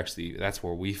wounding, that's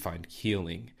where we find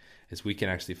healing, is we can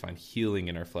actually find healing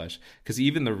in our flesh. Because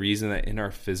even the reason that in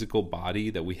our physical body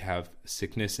that we have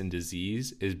sickness and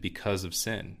disease is because of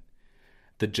sin.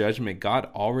 The judgment, God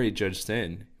already judged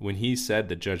sin. When he said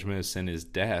the judgment of sin is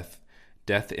death,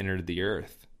 death entered the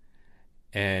earth.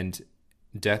 And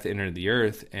death entered the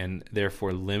earth and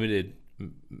therefore limited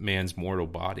man's mortal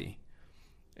body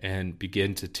and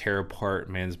began to tear apart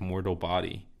man's mortal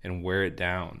body and wear it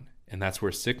down. And that's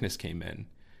where sickness came in.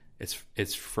 It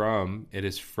is from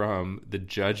the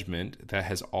judgment that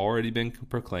has already been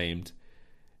proclaimed.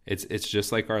 It's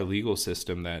just like our legal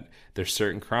system, that there's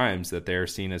certain crimes that they're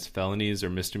seen as felonies or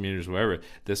misdemeanors, whatever.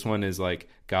 This one is like,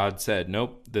 God said,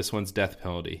 nope, this one's death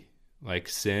penalty. Like,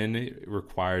 sin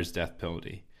requires death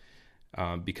penalty.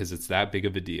 Because it's that big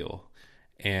of a deal.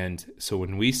 And so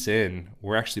when we sin,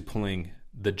 we're actually pulling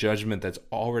the judgment that's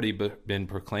already been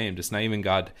proclaimed. It's not even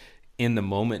God in the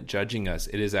moment judging us.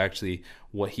 It is actually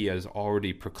what he has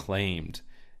already proclaimed.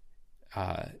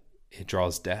 It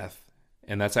draws death.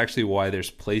 And that's actually why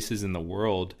there's places in the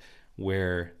world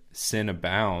where sin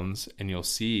abounds and you'll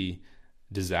see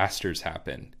disasters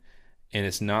happen. And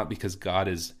it's not because God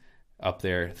is up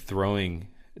there throwing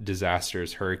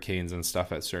disasters, hurricanes and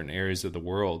stuff at certain areas of the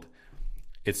world.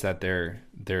 It's that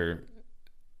they're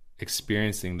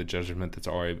experiencing the judgment that's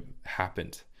already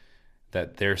happened,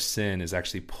 that their sin is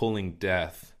actually pulling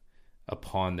death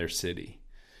upon their city.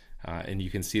 And you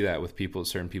can see that with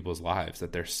certain people's lives,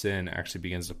 that their sin actually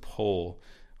begins to pull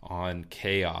on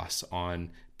chaos,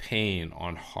 on pain,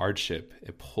 on hardship.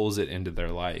 It pulls it into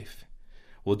their life.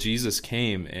 Well, Jesus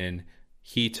came and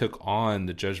he took on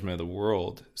the judgment of the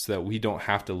world so that we don't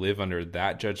have to live under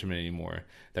that judgment anymore,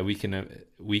 that we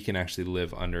can actually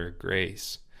live under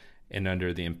grace and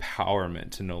under the empowerment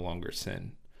to no longer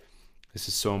sin. This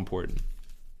is so important.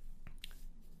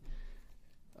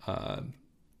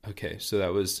 Okay,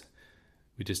 so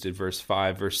we just did verse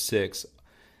 5. Verse 6,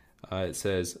 it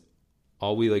says,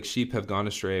 all we like sheep have gone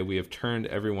astray. We have turned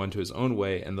everyone to his own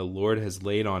way, and the Lord has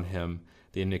laid on him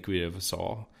the iniquity of us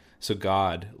all. So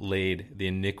God laid the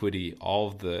iniquity,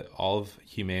 all of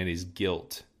humanity's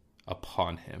guilt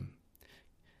upon him.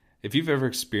 If you've ever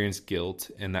experienced guilt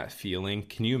and that feeling,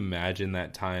 can you imagine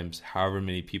that times however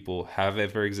many people have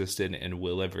ever existed and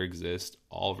will ever exist,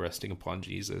 all resting upon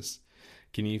Jesus?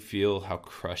 Can you feel how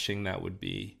crushing that would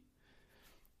be?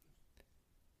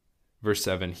 Verse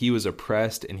 7, he was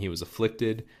oppressed and he was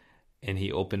afflicted, and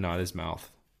he opened not his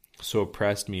mouth. So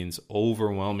oppressed means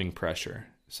overwhelming pressure.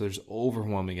 So there's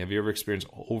overwhelming. Have you ever experienced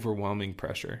overwhelming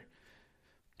pressure?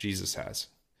 Jesus has.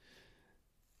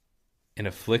 And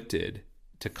afflicted,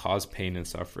 to cause pain and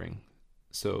suffering.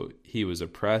 So he was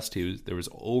oppressed. There was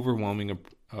overwhelming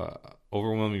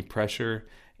pressure,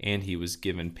 and he was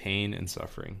given pain and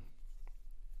suffering.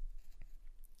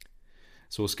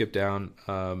 So we'll skip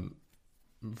down.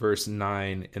 Verse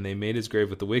 9, and they made his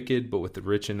grave with the wicked, but with the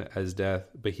rich as death.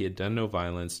 But he had done no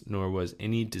violence, nor was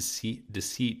any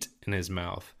deceit in his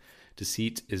mouth.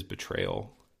 Deceit is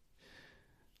betrayal.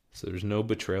 So there's no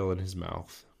betrayal in his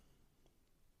mouth.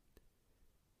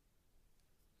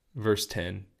 Verse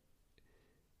 10,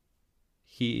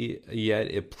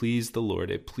 yet it pleased the Lord,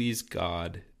 it pleased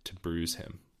God to bruise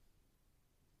him.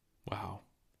 Wow.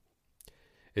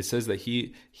 It says that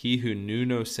he who knew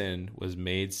no sin was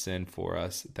made sin for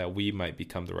us, that we might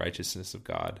become the righteousness of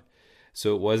God.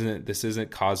 So this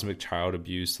isn't cosmic child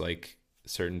abuse like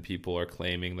certain people are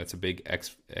claiming. That's a big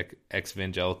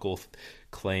evangelical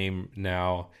claim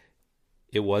now.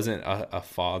 It wasn't a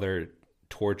father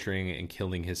torturing and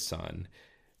killing his son.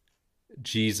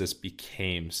 Jesus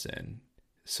became sin.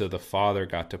 So the Father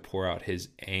got to pour out his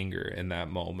anger in that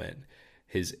moment.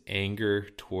 His anger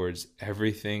towards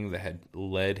everything that had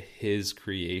led his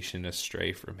creation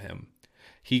astray from him.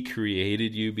 He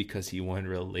created you because he wanted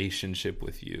relationship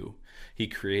with you. He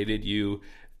created you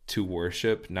to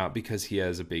worship, not because he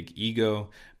has a big ego,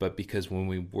 but because when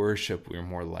we worship, we're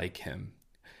more like him.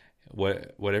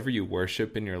 Whatever you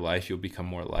worship in your life, you'll become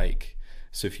more like.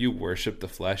 So if you worship the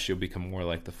flesh, you'll become more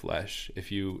like the flesh.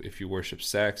 If you worship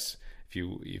sex,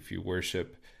 if you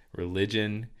worship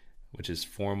religion, which is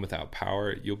form without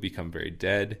power, you'll become very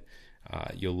dead.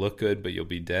 You'll look good, but you'll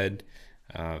be dead,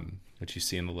 which you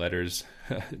see in the letters,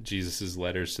 Jesus's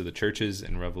letters to the churches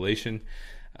in Revelation.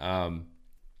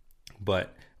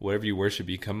 But whatever you worship,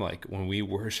 you become like. When we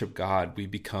worship God, we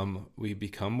become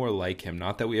more like him.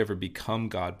 Not that we ever become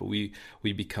God, but we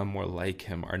become more like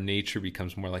him. Our nature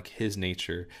becomes more like his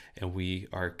nature, and we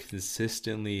are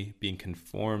consistently being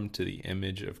conformed to the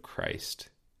image of Christ.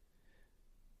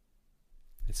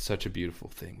 It's such a beautiful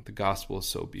thing. The gospel is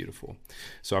so beautiful.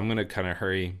 So I'm going to kind of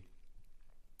hurry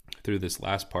through this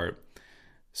last part.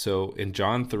 So in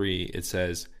John 3, it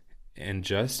says, and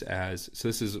just as, so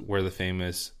this is where the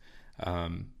famous,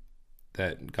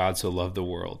 that God so loved the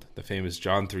world, the famous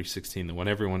John 3:16, the one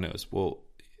everyone knows. Well,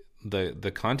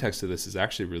 the context of this is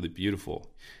actually really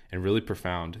beautiful and really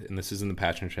profound. And this is in the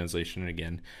Passion Translation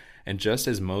again. And just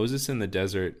as Moses in the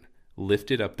desert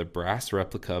lifted up the brass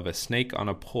replica of a snake on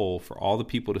a pole for all the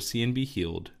people to see and be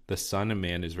healed, the Son of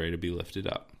Man is ready to be lifted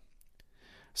up.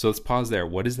 So let's pause there.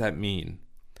 What does that mean?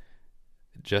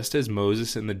 Just as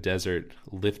Moses in the desert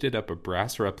lifted up a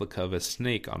brass replica of a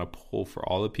snake on a pole for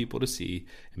all the people to see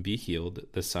and be healed,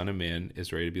 the Son of Man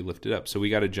is ready to be lifted up. So we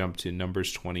got to jump to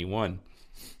Numbers 21.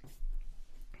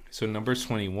 So Numbers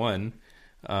 21,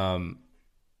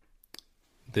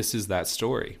 this is that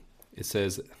story. It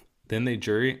says, then they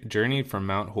journeyed from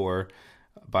Mount Hor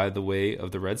by the way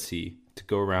of the Red Sea to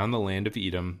go around the land of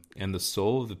Edom, and the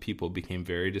soul of the people became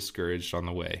very discouraged on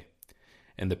the way.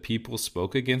 And the people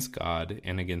spoke against God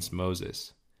and against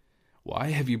Moses.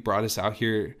 Why have you brought us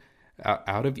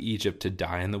out of Egypt to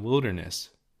die in the wilderness?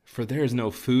 For there is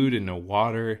no food and no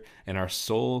water, and our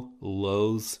soul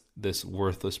loathes this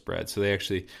worthless bread. So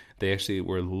they actually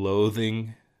were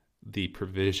loathing the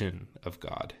provision of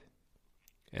God,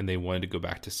 and they wanted to go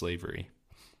back to slavery.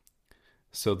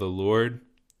 So the Lord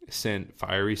sent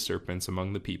fiery serpents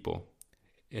among the people,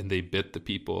 and they bit the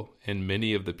people, and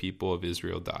many of the people of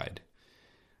Israel died.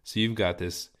 So you've got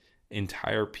this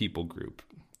entire people group,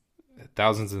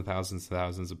 thousands and thousands and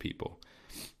thousands of people.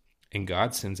 And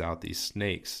God sends out these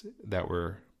snakes that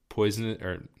were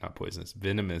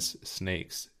venomous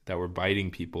snakes that were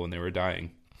biting people, and they were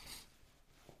dying.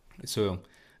 So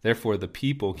therefore the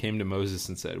people came to Moses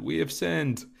and said, we have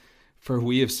sinned, for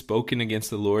we have spoken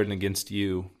against the Lord and against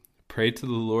you. Pray to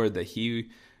the Lord that he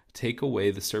take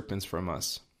away the serpents from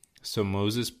us. So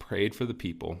Moses prayed for the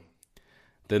people.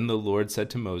 Then the Lord said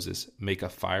to Moses, make a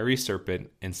fiery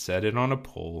serpent and set it on a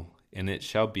pole, and it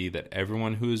shall be that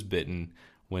everyone who is bitten,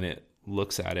 when it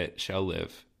looks at it, shall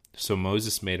live. So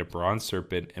Moses made a bronze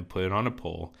serpent and put it on a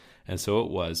pole. And so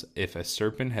it was, if a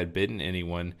serpent had bitten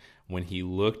anyone, when he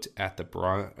looked at the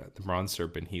bronze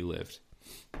serpent, he lived.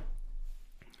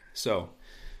 So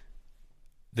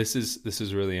this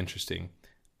is really interesting.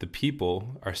 The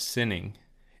people are sinning,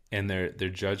 and their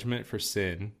judgment for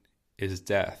sin is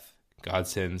death. God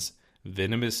sends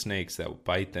venomous snakes that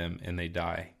bite them and they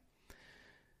die.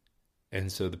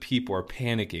 And so the people are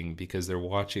panicking because they're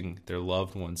watching their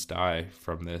loved ones die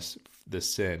from this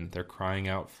sin. They're crying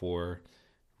out for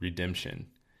redemption.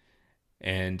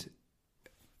 And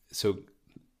so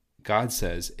God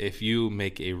says, if you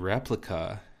make a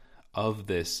replica of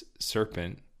this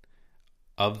serpent,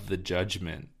 of the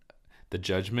judgment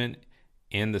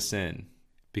and the sin,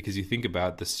 because you think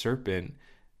about the serpent,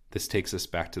 this takes us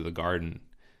back to the garden.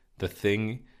 The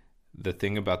thing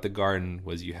about the garden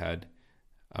was you had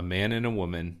a man and a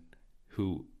woman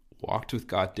who walked with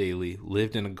God daily,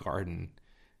 lived in a garden,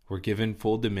 were given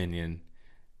full dominion,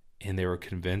 and they were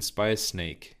convinced by a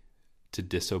snake to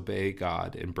disobey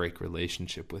God and break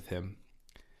relationship with him.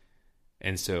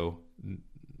 And so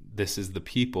this is the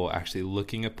people actually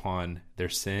looking upon their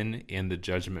sin and the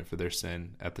judgment for their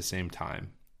sin at the same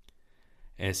time.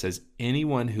 And it says,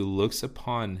 anyone who looks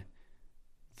upon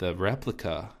the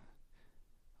replica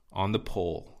on the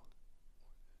pole,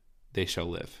 they shall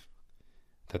live,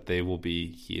 that they will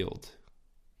be healed,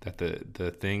 that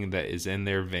the thing that is in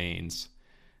their veins,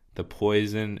 the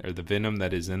poison or the venom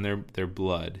that is in their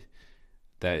blood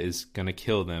that is going to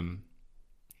kill them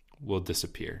will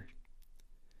disappear.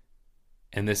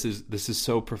 And this is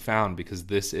so profound, because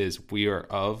we were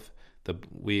of the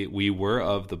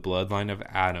bloodline of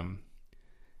Adam,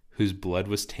 whose blood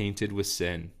was tainted with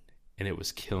sin, and it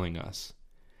was killing us.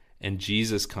 And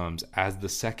Jesus comes as the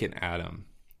second Adam,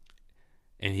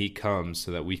 and he comes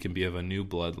so that we can be of a new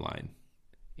bloodline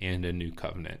and a new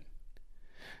covenant.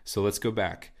 So let's go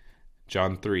back.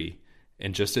 John 3.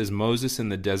 And just as Moses in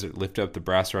the desert lifted up the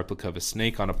brass replica of a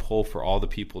snake on a pole for all the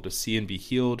people to see and be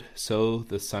healed, so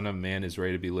the Son of Man is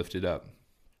ready to be lifted up,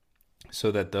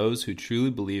 so that those who truly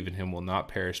believe in him will not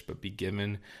perish but be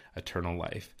given eternal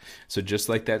life. So just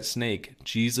like that snake,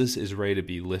 Jesus is ready to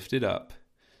be lifted up,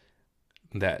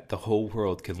 that the whole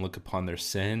world can look upon their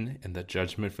sin and the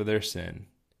judgment for their sin,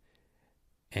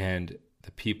 and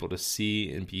the people to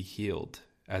see and be healed.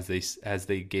 As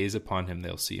they gaze upon him,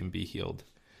 they'll see and be healed.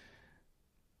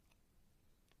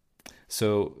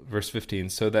 So verse 15,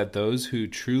 so that those who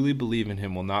truly believe in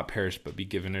him will not perish but be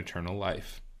given eternal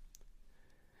life.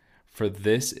 For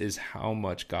this is how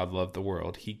much God loved the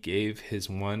world. He gave his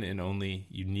one and only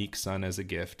unique Son as a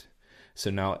gift. So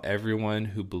now everyone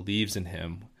who believes in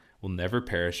him will never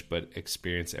perish but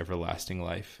experience everlasting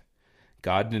life.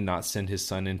 God did not send his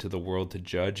Son into the world to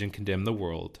judge and condemn the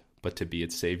world, but to be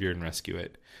its Savior and rescue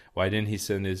it. Why didn't he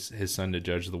send his Son to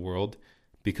judge the world?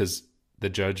 Because the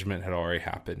judgment had already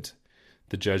happened.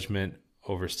 The judgment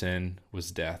over sin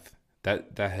was death.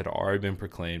 That had already been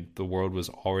proclaimed. The world was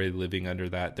already living under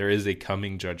that. There is a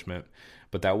coming judgment,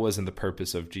 but that wasn't the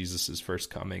purpose of Jesus' first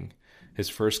coming. His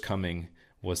first coming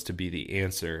was to be the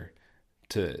answer,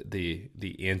 to the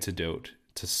antidote,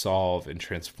 to solve and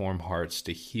transform hearts,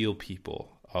 to heal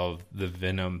people of the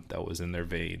venom that was in their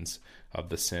veins, of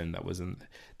the sin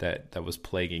that was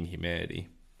plaguing humanity.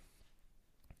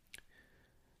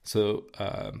 So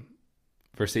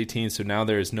verse 18, so now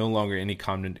there is no longer any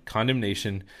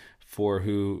condemnation for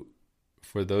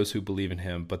those who believe in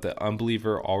him, but the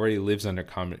unbeliever already lives under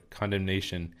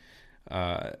condemnation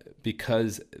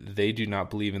because they do not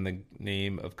believe in the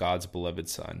name of God's beloved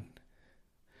Son.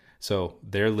 So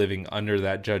they're living under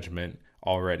that judgment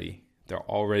already. They're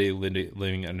already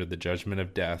living under the judgment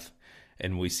of death.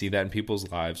 And we see that in people's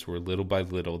lives where little by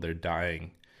little they're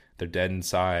dying. They're dead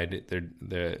inside.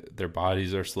 Their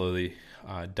bodies are slowly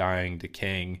dying,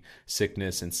 decaying.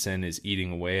 Sickness and sin is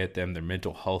eating away at them. Their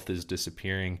mental health is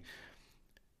disappearing.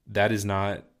 That's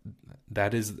the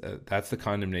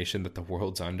condemnation that the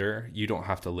world's under. You don't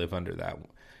have to live under that.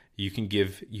 You can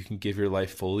give your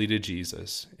life fully to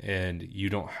Jesus, and you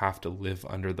don't have to live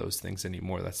under those things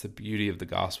anymore. That's the beauty of the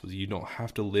gospel. You don't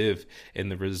have to live in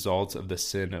the results of the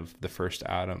sin of the first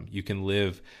Adam. You can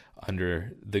live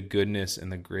under the goodness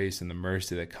and the grace and the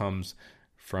mercy that comes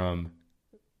from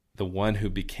the one who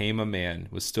became a man,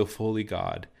 was still fully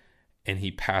God, and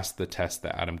he passed the test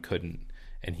that Adam couldn't,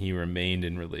 and he remained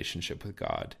in relationship with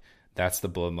God. That's the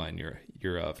bloodline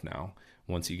you're of now,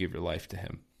 once you give your life to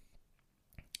him.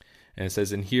 And it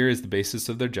says, and here is the basis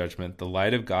of their judgment. The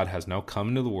light of God has now come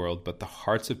into the world, but the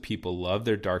hearts of people love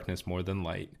their darkness more than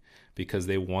light, because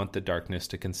they want the darkness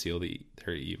to conceal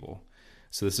their evil.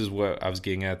 So this is what I was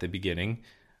getting at the beginning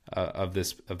of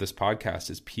this podcast,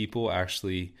 is people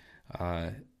actually,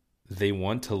 they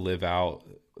want to live out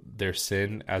their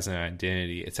sin as an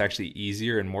identity. It's actually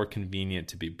easier and more convenient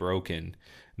to be broken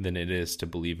than it is to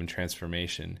believe in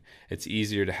transformation. It's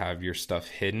easier to have your stuff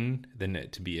hidden than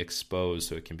it to be exposed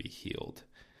so it can be healed.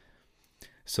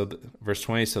 Verse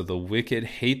 20, so the wicked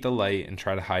hate the light and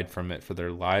try to hide from it, for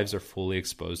their lives are fully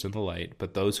exposed in the light.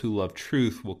 But those who love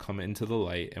truth will come into the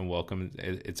light and welcome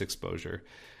its exposure.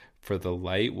 For the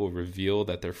light will reveal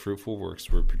that their fruitful works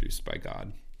were produced by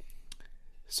God.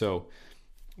 So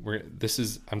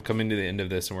I'm coming to the end of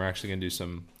this, and we're actually going to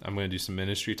do some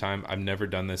ministry time. I've never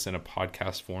done this in a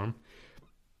podcast form.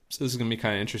 So this is going to be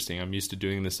kind of interesting. I'm used to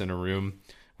doing this in a room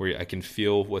where I can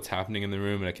feel what's happening in the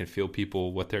room, and I can feel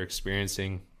people, what they're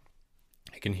experiencing.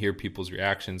 I can hear people's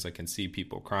reactions. I can see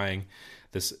people crying.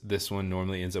 This one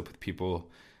normally ends up with people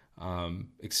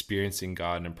experiencing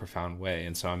God in a profound way.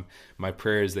 And so my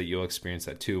prayer is that you'll experience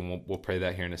that too. And we'll pray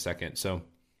that here in a second. So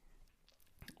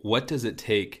what does it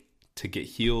take to get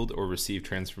healed or receive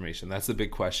transformation? That's the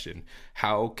big question.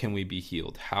 How can we be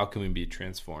healed? How can we be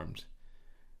transformed?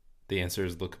 The answer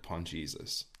is look upon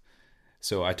Jesus.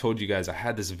 So I told you guys I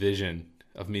had this vision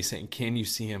of me saying, can you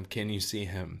see him? Can you see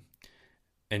him?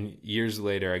 And years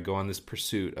later, I go on this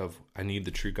pursuit of, I need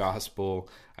the true gospel.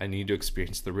 I need to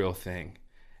experience the real thing.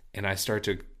 And I start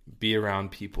to be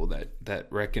around people that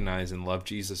recognize and love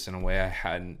Jesus in a way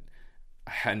I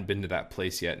hadn't been to that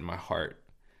place yet in my heart.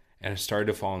 And I started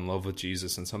to fall in love with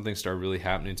Jesus, and something started really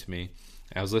happening to me.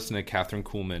 I was listening to Catherine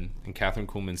Kuhlman, and Catherine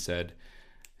Kuhlman said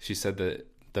that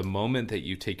the moment that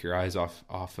you take your eyes off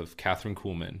of Catherine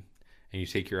Kuhlman, and you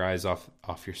take your eyes off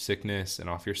your sickness and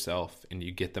off yourself, and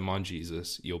you get them on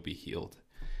Jesus, you'll be healed.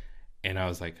 And I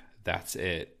was like, that's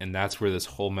it. And that's where this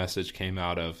whole message came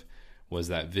out of, was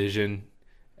that vision,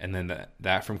 and then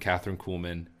that from Catherine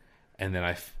Kuhlman. And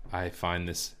then I find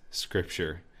this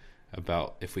scripture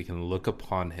about if we can look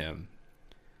upon him,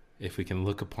 if we can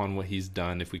look upon what he's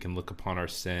done, if we can look upon our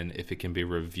sin, if it can be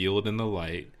revealed in the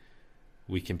light,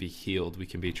 we can be healed, we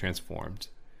can be transformed.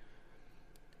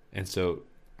 And so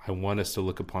I want us to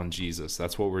look upon Jesus.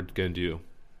 That's what we're going to do.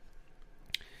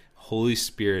 Holy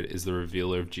Spirit is the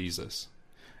revealer of Jesus.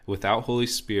 Without Holy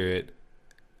Spirit,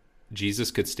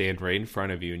 Jesus could stand right in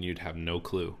front of you and you'd have no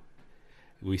clue.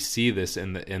 We see this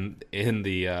in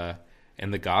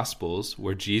the Gospels,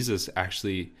 where Jesus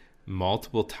actually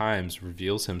multiple times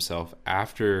reveals himself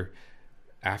after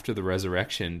the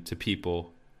resurrection to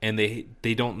people, and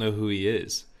they don't know who he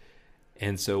is.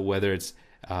 And so whether it's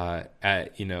I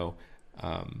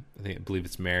believe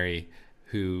it's Mary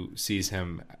who sees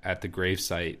him at the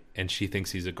gravesite and she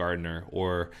thinks he's a gardener,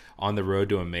 or on the road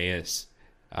to Emmaus,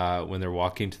 when they're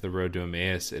walking to the road to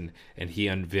Emmaus, and he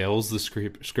unveils the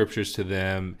scriptures to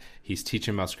them. He's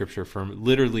teaching about scripture for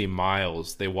literally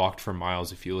miles. They walked for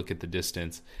miles if you look at the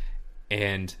distance,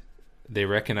 and they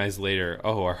recognize later,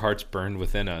 oh, our hearts burned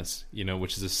within us,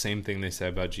 which is the same thing they say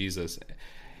about Jesus,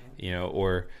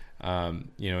 or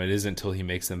it isn't until he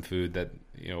makes them food that,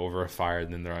 over a fire,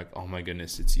 and then they're like, oh my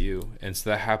goodness, it's you. And so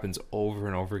that happens over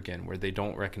and over again, where they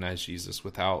don't recognize Jesus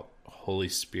without Holy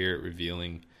Spirit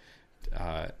revealing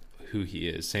who he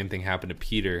is. Same thing happened to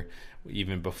Peter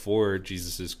even before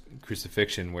Jesus'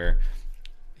 crucifixion, where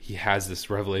he has this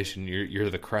revelation, you're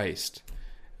the Christ,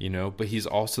 but he's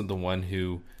also the one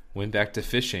who went back to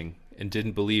fishing and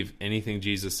didn't believe anything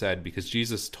Jesus said, because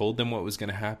Jesus told them what was going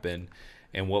to happen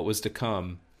and what was to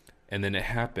come. And then it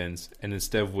happens, and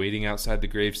instead of waiting outside the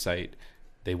gravesite,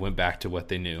 they went back to what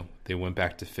they knew. They went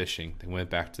back to fishing. They went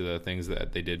back to the things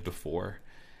that they did before.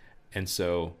 And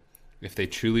so if they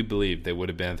truly believed, they would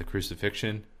have been at the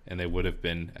crucifixion, and they would have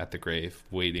been at the grave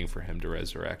waiting for him to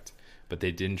resurrect. But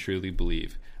they didn't truly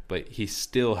believe. But he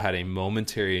still had a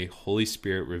momentary Holy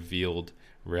Spirit revealed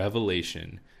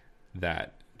revelation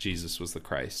that Jesus was the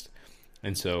Christ.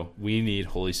 And so we need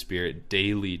Holy Spirit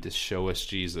daily to show us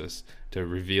Jesus, to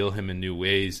reveal him in new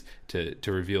ways, to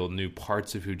reveal new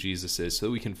parts of who Jesus is, so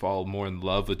that we can fall more in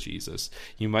love with Jesus.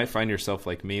 You might find yourself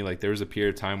like me. Like, there was a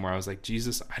period of time where I was like,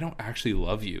 Jesus, I don't actually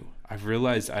love you. I've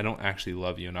realized I don't actually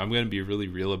love you. And I'm going to be really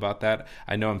real about that.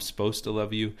 I know I'm supposed to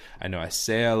love you. I know I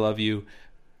say I love you,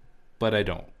 but I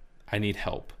don't. I need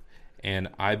help. And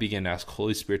I began to ask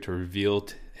Holy Spirit to reveal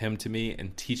him to me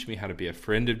and teach me how to be a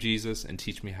friend of Jesus and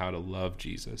teach me how to love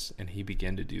Jesus. And he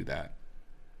began to do that.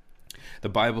 The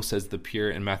Bible says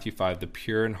in Matthew 5, the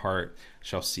pure in heart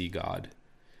shall see God.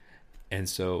 And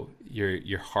so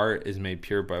your heart is made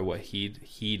pure by what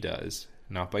he does,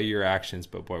 not by your actions,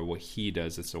 but by what he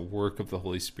does. It's a work of the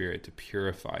Holy Spirit to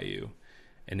purify you.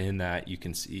 And in that you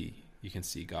can see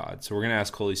God. So we're going to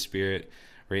ask Holy Spirit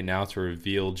right now to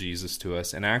reveal Jesus to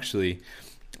us. And actually,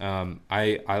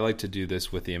 I like to do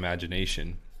this with the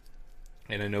imagination.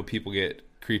 And I know people get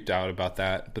creeped out about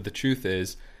that. But the truth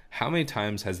is, how many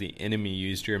times has the enemy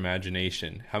used your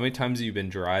imagination? How many times have you been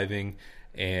driving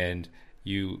and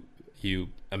you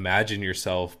imagine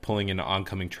yourself pulling into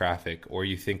oncoming traffic, or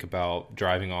you think about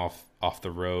driving off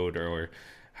the road, or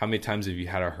how many times have you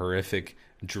had a horrific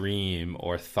dream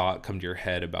or thought come to your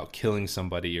head about killing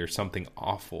somebody or something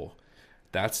awful?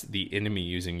 That's the enemy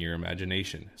using your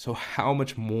imagination. So how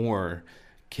much more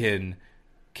can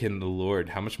the Lord,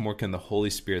 how much more can the Holy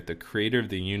Spirit, the creator of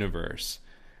the universe,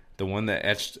 the one that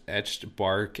etched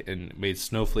bark and made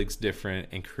snowflakes different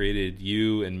and created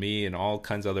you and me and all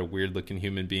kinds of other weird looking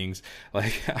human beings,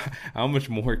 like how much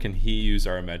more can he use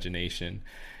our imagination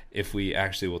if we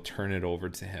actually will turn it over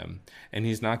to him? And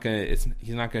he's not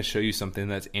gonna show you something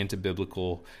that's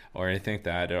anti-biblical or anything like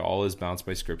that. It all is balanced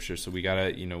by Scripture. So we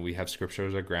gotta, we have Scripture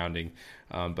as our grounding.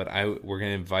 But we're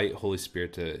gonna invite Holy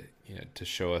Spirit to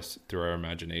show us through our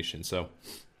imagination. So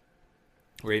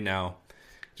right now,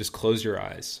 just close your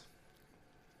eyes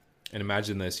and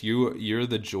imagine this. You're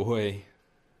the joy.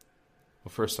 Well,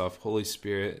 first off, Holy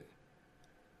Spirit,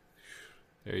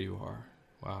 there you are.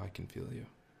 Wow, I can feel you.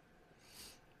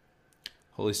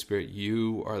 Holy Spirit,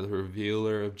 you are the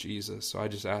revealer of Jesus. So I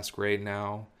just ask right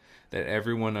now that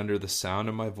everyone under the sound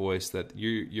of my voice, that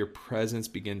your presence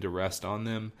begin to rest on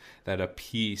them, that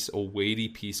a weighty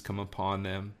peace come upon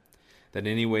them, that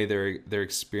any way they're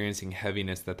experiencing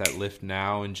heaviness, that lift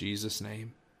now in Jesus'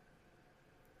 name.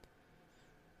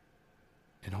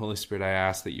 And Holy Spirit, I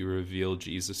ask that you reveal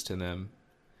Jesus to them,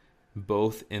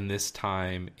 both in this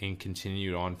time and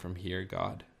continued on from here,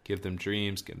 God. Give them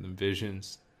dreams, give them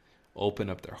visions,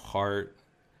 open up their heart,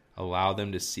 allow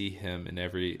them to see him in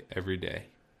every day.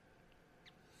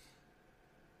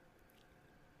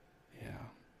 Yeah.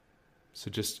 So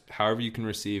just however you can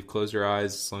receive, close your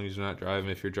eyes as long as you're not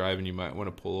driving. If you're driving, you might want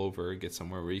to pull over or get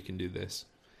somewhere where you can do this.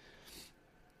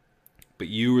 But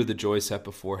you were the joy set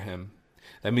before him.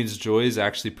 That means joy is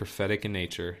actually prophetic in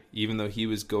nature. Even though he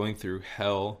was going through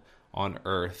hell on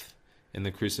earth in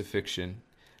the crucifixion,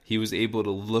 he was able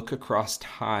to look across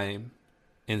time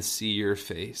and see your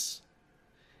face.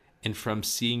 And from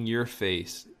seeing your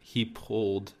face, he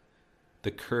pulled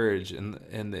the courage and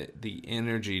the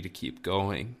energy to keep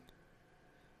going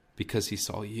because he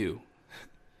saw you.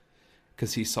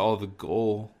 Because he saw the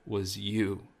goal was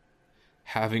you.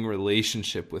 Having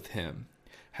relationship with him.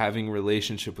 Having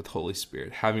relationship with Holy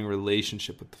Spirit. Having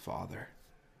relationship with the Father.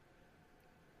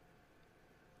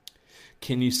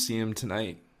 Can you see him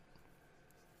tonight?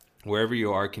 Wherever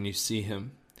you are, can you see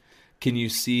him? Can you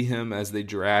see him as they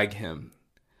drag him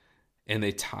and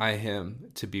they tie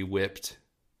him to be whipped?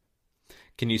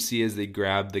 Can you see as they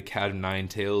grab the cat of nine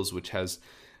tails, which has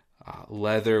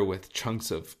leather with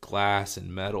chunks of glass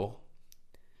and metal?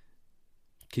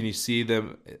 Can you see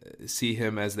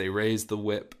him as they raise the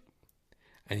whip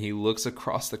and he looks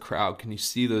across the crowd? Can you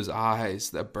see those eyes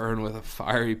that burn with a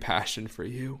fiery passion for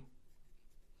you?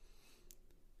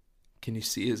 Can you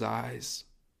see his eyes?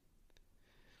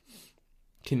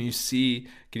 Can you see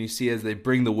as they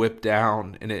bring the whip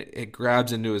down and it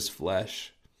grabs into his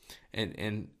flesh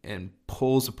and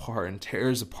pulls apart and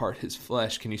tears apart his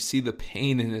flesh? Can you see the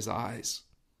pain in his eyes?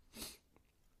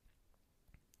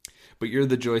 But you're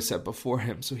the joy set before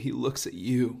him, so he looks at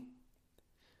you.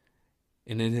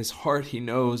 And in his heart, he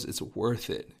knows it's worth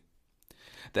it.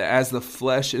 That as the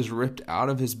flesh is ripped out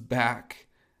of his back,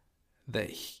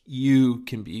 that you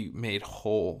can be made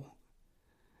whole.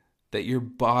 That your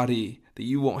body, that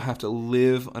you won't have to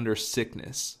live under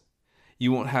sickness.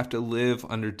 You won't have to live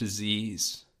under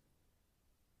disease.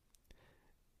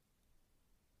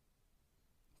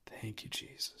 Thank you,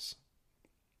 Jesus.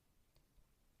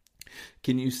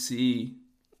 Can you see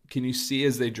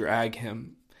as they drag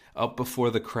him up before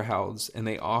the crowds and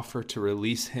they offer to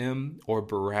release him or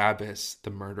Barabbas,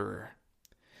 the murderer?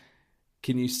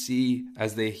 Can you see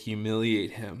as they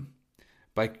humiliate him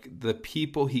by the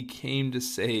people he came to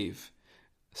save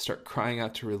start crying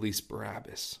out to release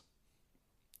Barabbas?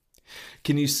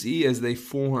 Can you see as they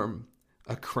form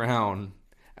a crown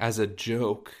as a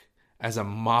joke, as a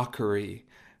mockery,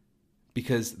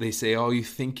 because they say, oh, you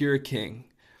think you're a king?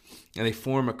 And they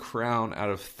form a crown out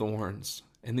of thorns.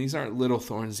 And these aren't little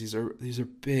thorns. These are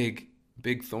big,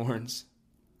 big thorns.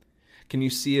 Can you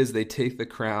see as they take the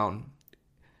crown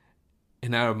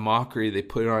and out of mockery they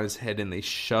put it on his head and they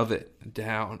shove it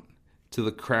down till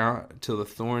the crown, till the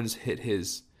thorns hit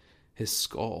his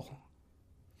skull?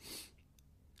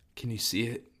 Can you see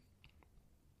it?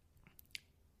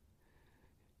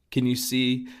 Can you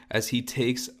see as he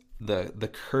takes the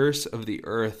curse of the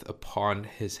earth upon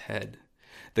his head?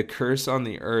 The curse on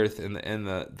the earth and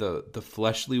the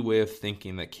fleshly way of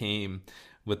thinking that came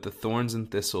with the thorns and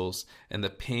thistles and the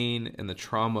pain and the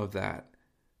trauma of that.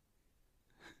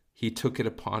 He took it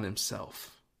upon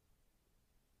himself.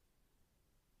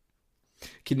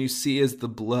 Can you see as the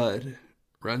blood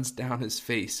runs down his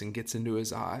face and gets into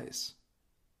his eyes?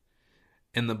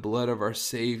 And the blood of our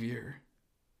Savior,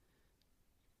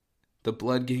 the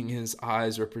blood getting in his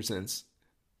eyes represents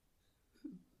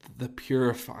the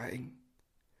purifying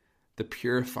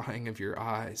of your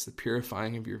eyes, the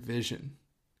purifying of your vision.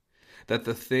 That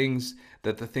the things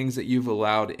that you've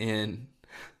allowed in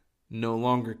no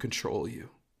longer control you.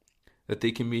 That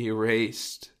they can be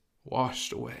erased,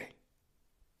 washed away.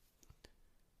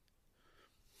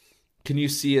 Can you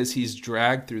see as he's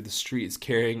dragged through the streets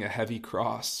carrying a heavy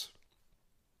cross?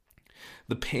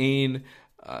 The pain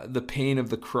of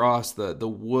the cross, the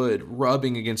wood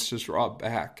rubbing against his raw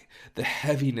back, the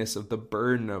heaviness of the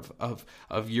burden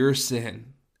of your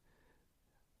sin,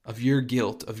 of your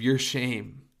guilt, of your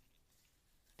shame,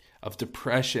 of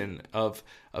depression, of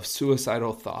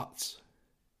suicidal thoughts.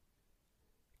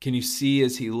 Can you see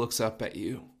as he looks up at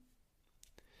you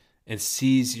and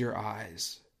sees your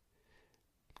eyes?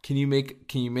 Can you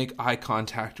make eye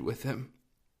contact with him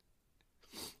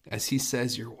as he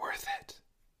says, "You're worth it.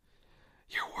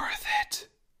 You're worth it.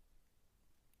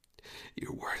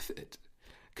 You're worth it."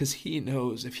 Because he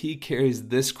knows if he carries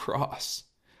this cross,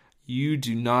 you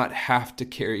do not have to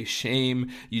carry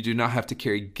shame. You do not have to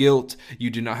carry guilt.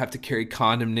 You do not have to carry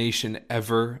condemnation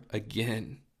ever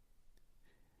again.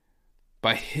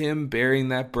 By him bearing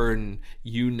that burden,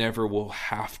 you never will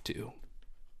have to.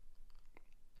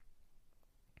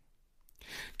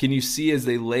 Can you see as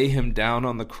they lay him down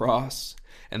on the cross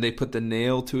and they put the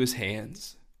nail to his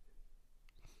hands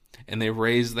and they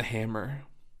raise the hammer?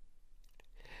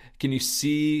 Can you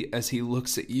see as he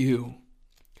looks at you?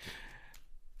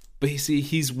 But you see,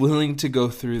 he's willing to go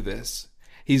through this.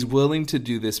 He's willing to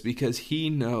do this because he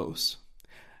knows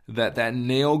that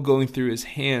nail going through his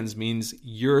hands means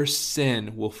your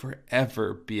sin will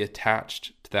forever be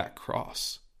attached to that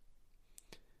cross.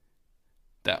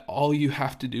 That all you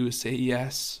have to do is say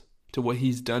yes to what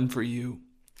he's done for you,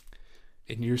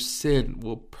 and your sin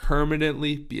will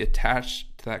permanently be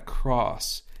attached to that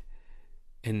cross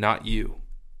and not you.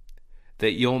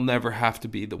 That you'll never have to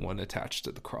be the one attached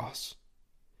to the cross.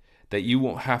 That you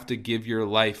won't have to give your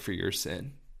life for your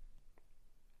sin.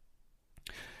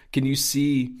 Can you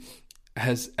see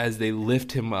as they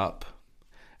lift him up,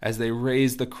 as they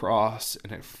raise the cross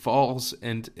and it falls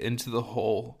into the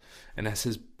hole, and as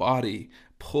his body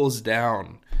pulls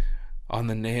down on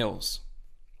the nails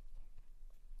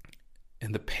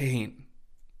and the pain?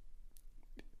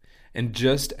 And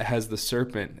just as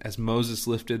Moses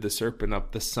lifted the serpent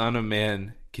up, the Son of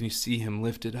Man, can you see him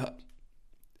lifted up?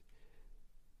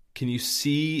 Can you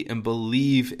see and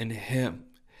believe in him?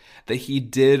 That he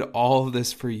did all of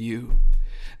this for you.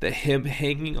 That him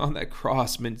hanging on that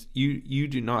cross meant you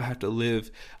do not have to live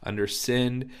under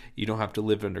sin. You don't have to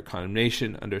live under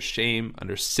condemnation, under shame,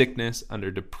 under sickness,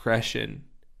 under depression,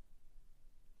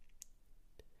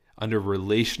 under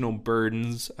relational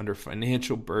burdens, under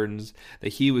financial burdens.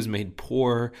 That he was made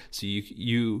poor so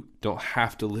you don't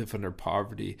have to live under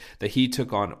poverty. That he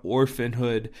took on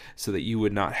orphanhood so that you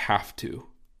would not have to.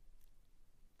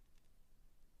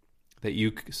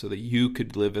 So that you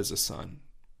could live as a son.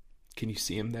 Can you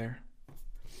see him there?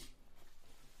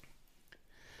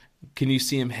 Can you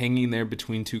see him hanging there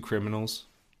between two criminals?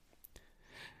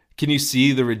 Can you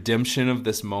see the redemption of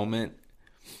this moment?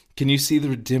 Can you see the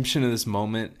redemption of this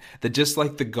moment? That just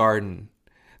like the garden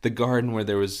where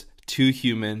there was two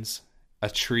humans,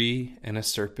 a tree and a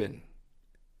serpent,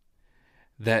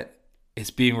 that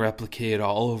it's being replicated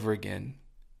all over again.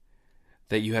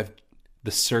 That you have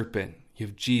the serpent, you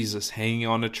have Jesus hanging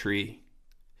on a tree.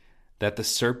 That the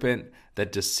serpent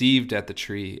that deceived at the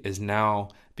tree is now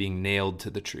being nailed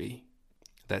to the tree.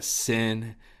 That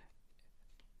sin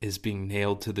is being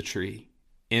nailed to the tree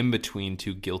in between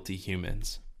two guilty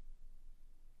humans.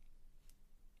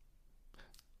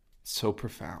 So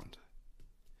profound.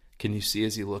 Can you see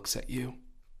as he looks at you?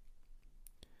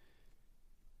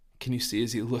 Can you see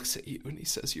as he looks at you and he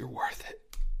says, "You're worth it"?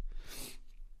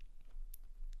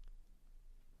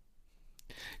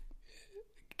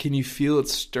 Can you feel it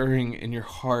stirring in your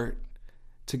heart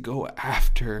to go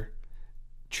after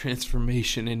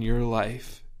transformation in your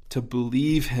life, to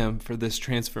believe him for this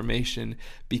transformation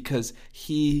because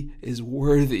he is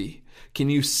worthy?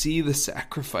 Can you see the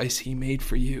sacrifice he made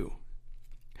for you?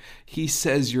 He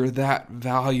says you're that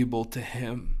valuable to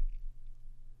him.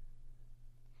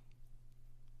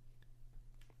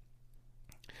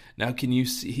 Now can you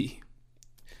see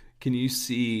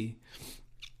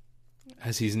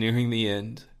as he's nearing the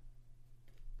end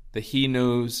that he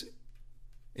knows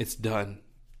it's done,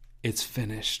 it's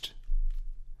finished,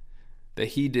 that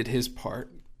he did his part,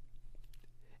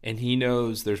 and he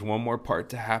knows there's one more part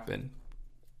to happen,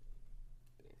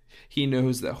 He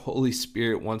knows that Holy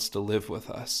Spirit wants to live with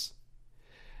us.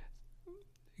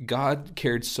 God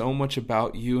cared so much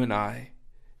about you and I.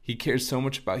 He cares so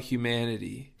much about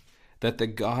humanity that the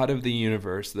God of the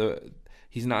universe,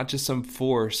 he's not just some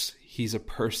force, he's a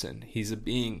person. He's a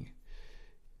being.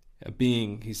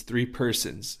 He's three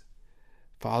persons.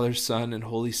 Father, Son, and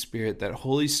Holy Spirit. That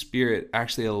Holy Spirit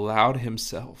actually allowed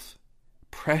himself,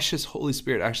 precious Holy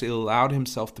Spirit actually allowed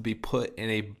himself to be put in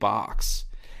a box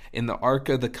in the Ark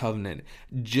of the Covenant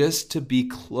just to be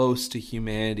close to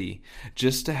humanity,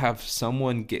 just to have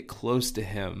someone get close to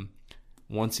him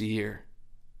once a year.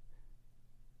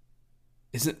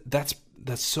 That's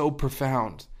so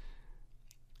profound.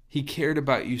 He cared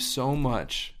about you so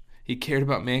much. He cared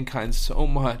about mankind so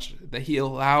much that he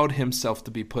allowed himself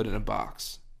to be put in a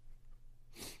box.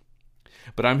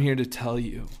 But I'm here to tell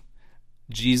you,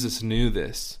 Jesus knew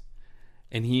this,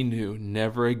 and he knew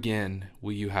never again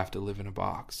will you have to live in a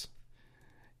box.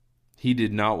 He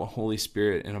did not want Holy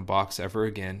Spirit in a box ever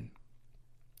again.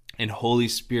 And Holy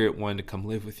Spirit wanted to come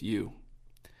live with you.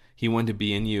 He wanted to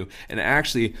be in you. And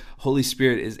actually, Holy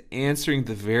Spirit is answering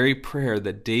the very prayer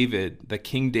that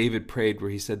King David prayed, where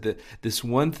he said that this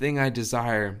one thing I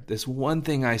desire, this one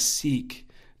thing I seek,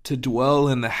 to dwell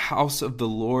in the house of the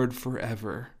Lord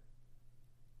forever.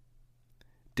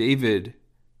 David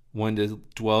wanted to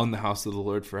dwell in the house of the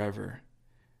Lord forever.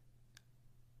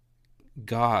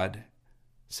 God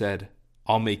said,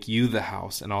 I'll make you the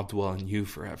house and I'll dwell in you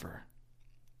forever.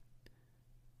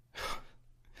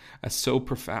 That's so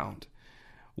profound.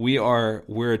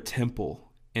 We're a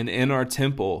temple, and in our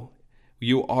temple,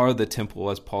 you are the temple,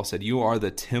 as Paul said. You are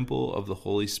the temple of the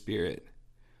Holy Spirit.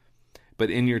 But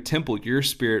in your temple, your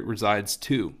spirit resides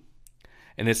too.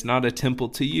 And it's not a temple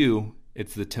to you,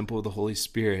 it's the temple of the Holy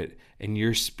Spirit, and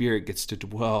your spirit gets to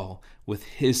dwell with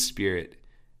his spirit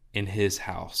in his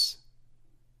house.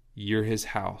 You're his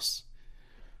house.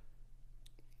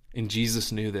 And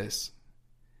Jesus knew this.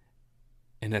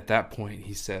 And at that point,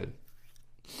 he said,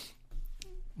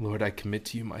 Lord, I commit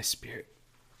to you my spirit.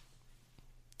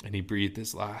 And he breathed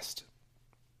his last.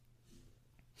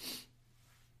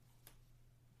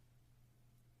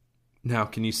 Now,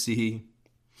 can you see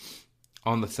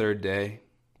on the third day?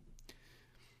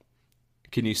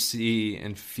 Can you see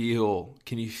and feel?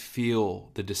 Can you feel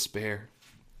the despair?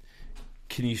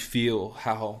 Can you feel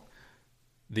how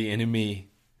the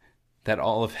enemy, that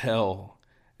all of hell,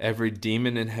 every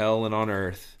demon in hell and on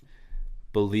earth,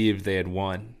 believed they had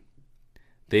won?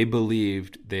 They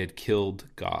believed they had killed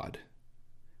God,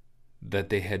 that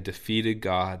they had defeated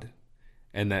God,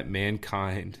 and that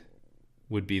mankind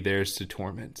would be theirs to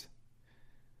torment.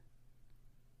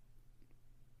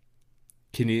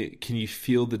 Can you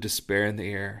feel the despair in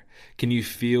the air? Can you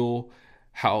feel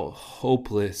how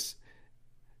hopeless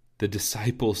the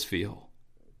disciples feel?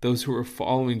 Those who are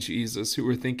following Jesus, who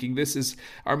were thinking, this is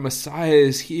our Messiah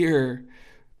is here.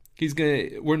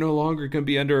 We're no longer going to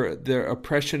be under the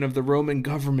oppression of the Roman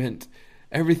government.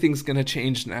 Everything's going to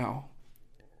change now.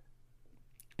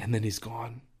 And then he's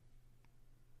gone.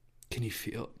 Can you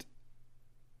feel it?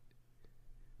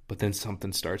 But then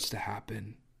something starts to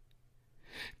happen.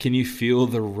 Can you feel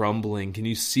the rumbling? Can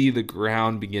you see the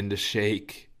ground begin to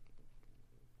shake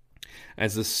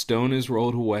as the stone is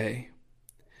rolled away?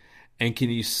 And can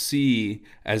you see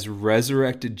as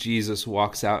resurrected Jesus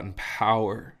walks out in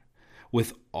power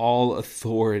with all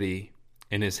authority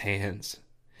in his hands?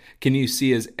 Can you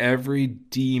see as every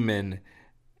demon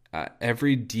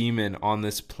on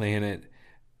this planet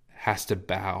has to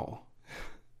bow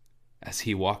as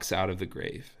he walks out of the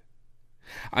grave?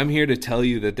 I'm here to tell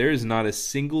you that there is not a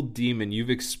single demon you've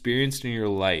experienced in your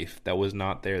life that was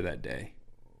not there that day.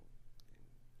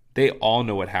 They all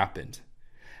know what happened.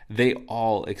 They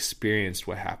all experienced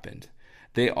what happened.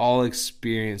 They all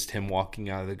experienced him walking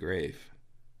out of the grave.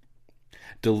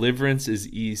 Deliverance is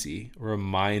easy.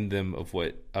 Remind them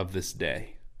of this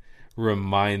day.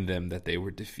 Remind them that they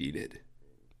were defeated.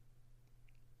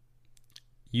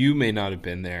 You may not have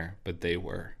been there, but they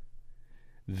were.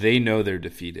 They know they're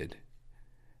defeated.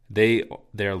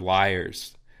 They're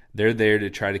liars. They're there to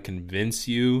try to convince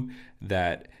you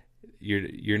that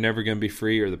you're never going to be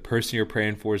free, or the person you're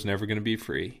praying for is never going to be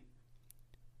free.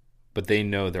 But they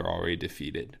know they're already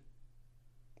defeated.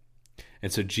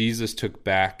 And so Jesus took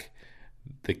back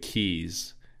the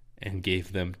keys and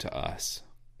gave them to us.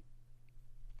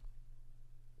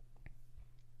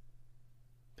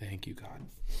 Thank you, God.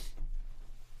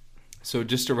 So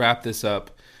just to wrap this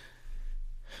up,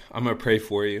 I'm going to pray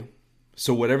for you.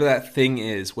 So whatever that thing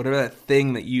is, whatever that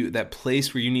thing that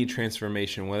place where you need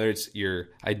transformation, whether it's your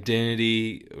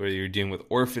identity, or you're dealing with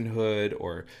orphanhood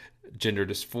or gender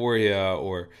dysphoria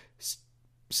or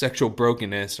sexual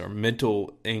brokenness or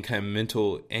any kind of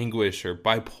mental anguish or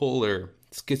bipolar,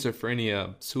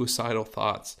 schizophrenia, suicidal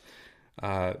thoughts,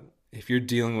 if you're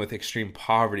dealing with extreme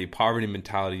poverty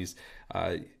mentalities,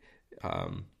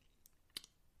 um,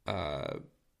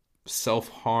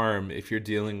 self-harm, if you're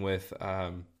dealing with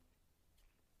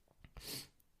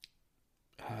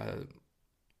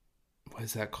what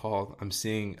is that called? I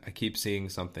keep seeing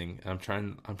something, and I'm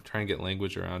trying to get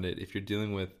language around it. If you're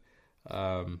dealing with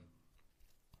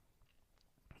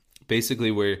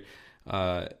basically where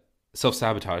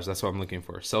self-sabotage, that's what I'm looking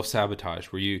for. Self-sabotage,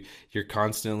 where you're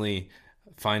constantly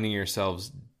finding yourself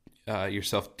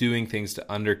doing things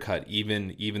to undercut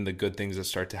even the good things that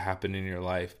start to happen in your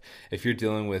life. If you're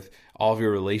dealing with all of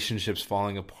your relationships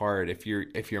falling apart, if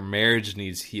your marriage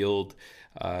needs healed,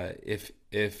 if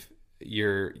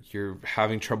you're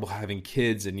having trouble having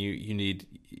kids and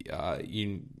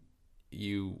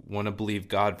you want to believe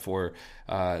God for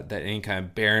that any kind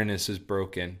of barrenness is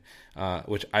broken,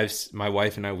 which my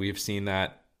wife and I, we've seen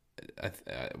that.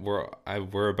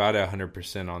 We're about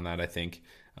 100% on that. I think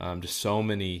just so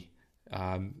many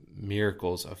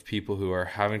miracles of people who are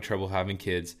having trouble having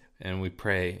kids, and we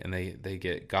pray, and they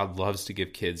get, God loves to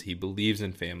give kids. He believes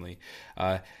in family.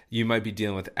 You might be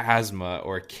dealing with asthma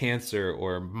or cancer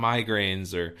or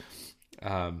migraines or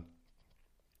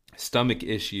stomach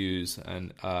issues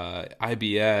and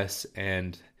IBS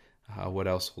and what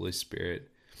else, Holy Spirit?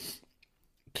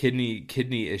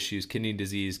 Kidney issues, kidney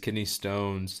disease, kidney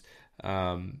stones,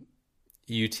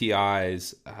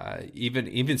 UTIs,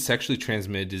 even sexually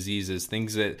transmitted diseases,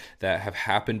 things that have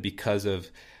happened because of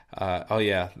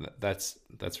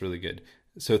that's really good.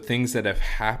 So things that have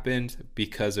happened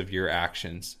because of your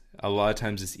actions. A lot of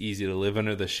times it's easy to live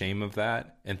under the shame of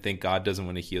that and think God doesn't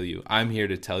want to heal you. I'm here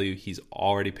to tell you He's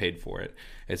already paid for it.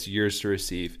 It's yours to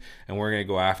receive, and we're going to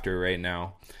go after it right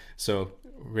now. So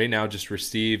right now, just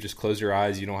receive, just close your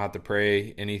eyes. You don't have to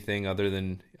pray anything other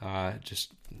than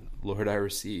just, Lord, I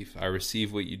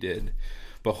receive what you did.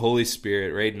 But Holy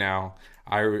Spirit, right now,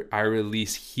 I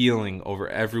release healing over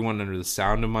everyone under the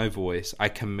sound of my voice. I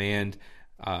command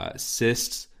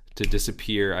cysts to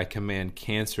disappear. I command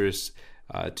cancerous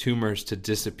tumors to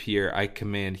disappear. I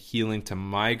command healing to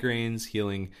migraines,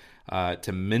 healing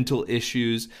to mental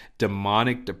issues,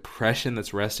 demonic depression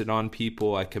that's rested on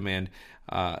people. I command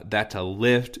that to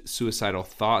lift, suicidal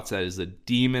thoughts. That is a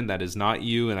demon, that is not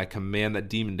you, and I command that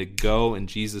demon to go in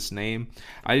Jesus' name.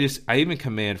 I even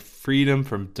command freedom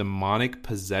from demonic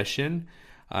possession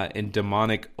and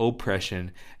demonic oppression,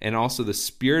 and also the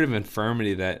spirit of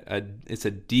infirmity, that it's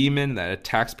a demon that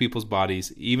attacks people's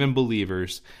bodies, even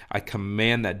believers. I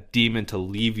command that demon to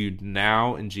leave you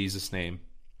now in Jesus' name.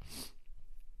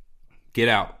 Get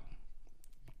out.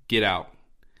 Get out.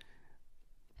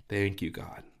 Thank you,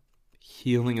 God.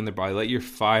 Healing in their body. Let your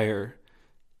fire,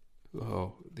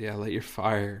 let your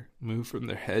fire move from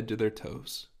their head to their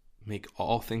toes. Make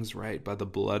all things right by the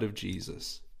blood of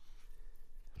Jesus.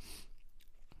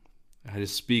 I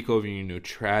just speak over you no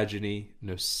tragedy,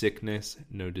 no sickness,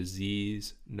 no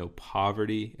disease, no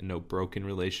poverty, and no broken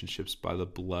relationships by the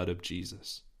blood of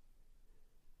Jesus.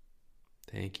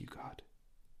 Thank you, God.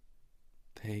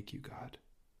 Thank you, God.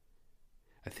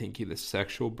 I thank you that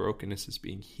sexual brokenness is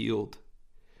being healed.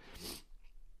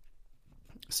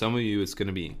 Some of you, it's going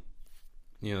to be,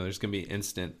 there's going to be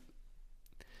instant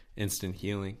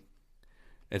healing.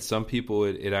 And some people,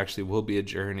 it actually will be a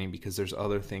journey, because there's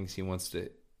other things He wants to.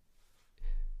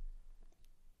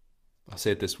 I'll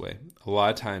say it this way. A lot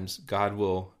of times God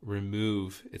will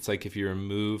remove, it's like if you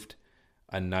removed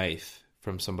a knife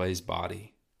from somebody's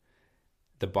body.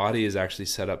 The body is actually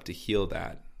set up to heal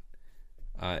that.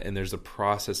 And there's a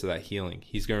process of that healing.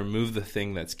 He's going to remove the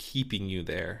thing that's keeping you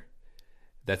there,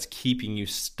 that's keeping you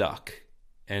stuck.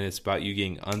 And it's about you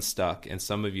getting unstuck. And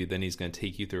some of you, then He's going to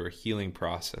take you through a healing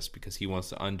process, because He wants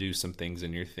to undo some things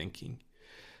in your thinking.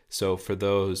 So for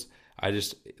those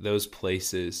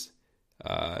places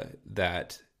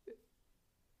that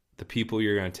the people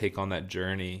you're going to take on that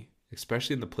journey,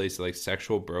 especially in the place of like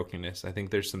sexual brokenness, I think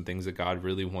there's some things that God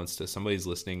really wants to, somebody's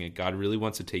listening, and God really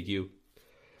wants to take you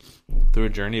through a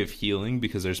journey of healing,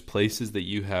 because there's places that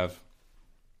you have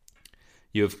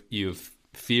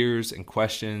fears and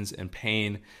questions and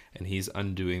pain, and He's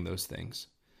undoing those things.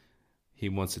 He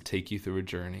wants to take you through a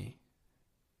journey.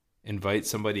 Invite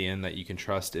somebody in that you can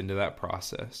trust into that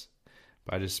process.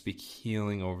 But I just speak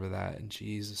healing over that in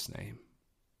Jesus' name.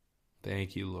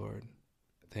 Thank you, Lord.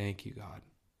 Thank you, God.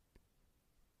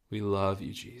 We love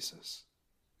you, Jesus.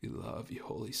 We love you,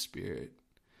 Holy Spirit.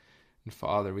 And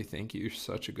Father, we thank you. You're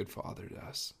such a good Father to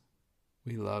us.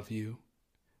 We love you.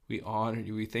 We honor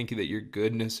you. We thank you that your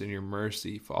goodness and your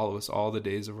mercy follow us all the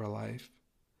days of our life.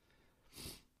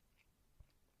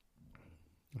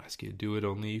 I ask you to do what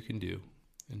only you can do.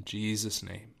 In Jesus'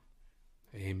 name,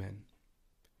 amen.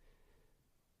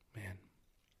 Man.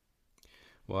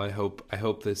 Well, I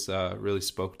hope this really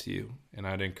spoke to you, and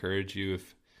I'd encourage you,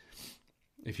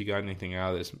 if you got anything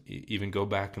out of this, even go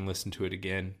back and listen to it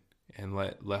again, and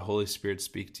let Holy Spirit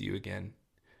speak to you again.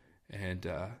 And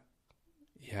I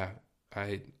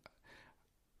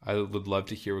would love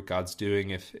to hear what God's doing.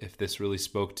 If this really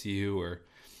spoke to you, or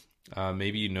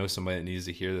maybe you know somebody that needs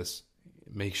to hear this,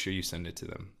 make sure you send it to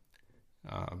them.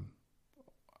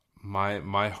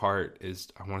 My heart is,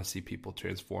 I want to see people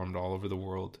transformed all over the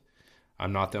world.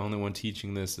 I'm not the only one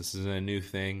teaching this. This isn't a new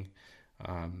thing.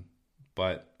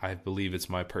 But I believe it's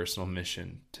my personal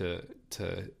mission to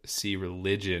see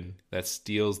religion that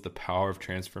steals the power of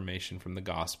transformation from the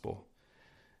gospel.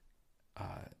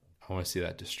 I want to see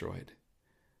that destroyed.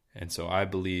 And so I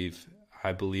believe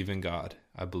in God.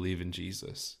 I believe in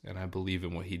Jesus. And I believe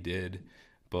in what he did,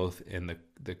 both in the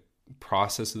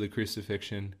process of the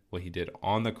crucifixion, what he did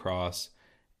on the cross,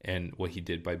 and what he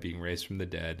did by being raised from the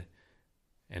dead,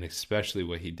 and especially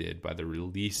what he did by the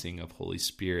releasing of Holy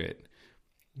Spirit,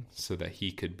 so that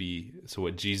so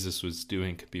what Jesus was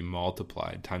doing could be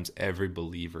multiplied times every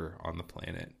believer on the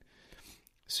planet.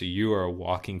 So you are a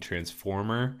walking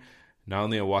transformer. Not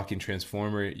only a walking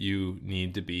transformer, you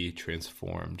need to be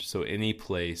transformed. So any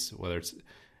place, whether it's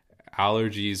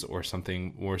allergies or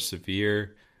something more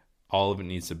severe, all of it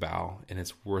needs to bow, and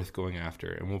it's worth going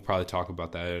after. And we'll probably talk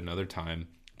about that at another time,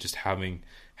 just having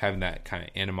that kind of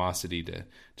animosity to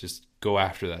just go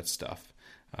after that stuff.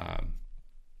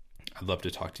 I'd love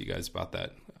to talk to you guys about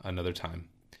that another time.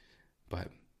 But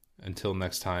until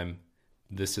next time,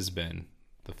 this has been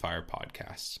the Fire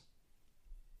Podcast.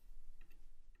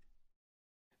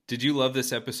 Did you love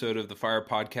this episode of the Fire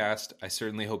Podcast? I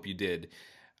certainly hope you did.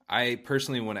 I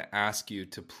personally want to ask you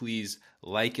to please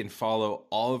like and follow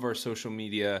all of our social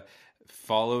media.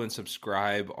 Follow and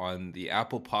subscribe on the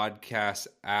Apple Podcasts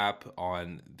app,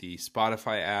 on the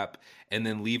Spotify app, and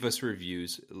then leave us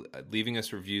reviews. Leaving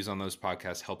us reviews on those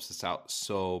podcasts helps us out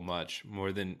so much,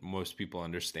 more than most people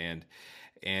understand.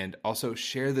 And also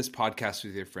share this podcast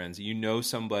with your friends. You know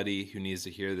somebody who needs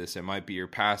to hear this. It might be your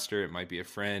pastor. It might be a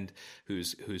friend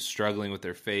who's struggling with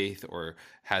their faith or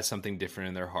has something different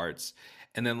in their hearts.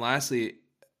 And then lastly,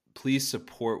 please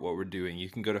support what we're doing. You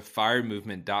can go to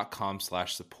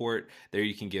firemovement.com/support. There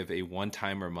you can give a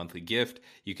one-time or monthly gift.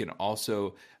 You can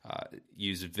also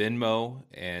use Venmo,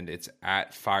 and it's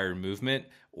at Fire Movement,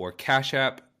 or Cash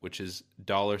App, which is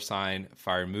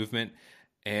 $Fire Movement.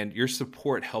 And your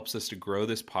support helps us to grow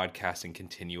this podcast and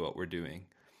continue what we're doing.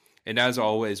 And as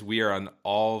always, we are on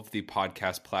all of the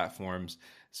podcast platforms.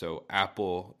 So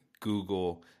Apple,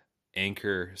 Google,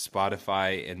 Anchor,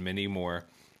 Spotify, and many more,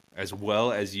 as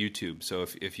well as YouTube. So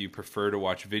if you prefer to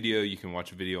watch video, you can watch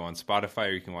video on Spotify,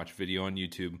 or you can watch video on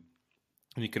YouTube.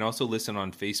 And you can also listen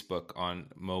on Facebook on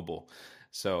mobile.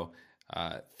 So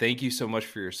thank you so much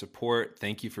for your support.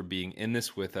 Thank you for being in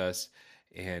this with us.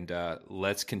 And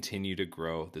let's continue to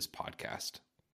grow this podcast.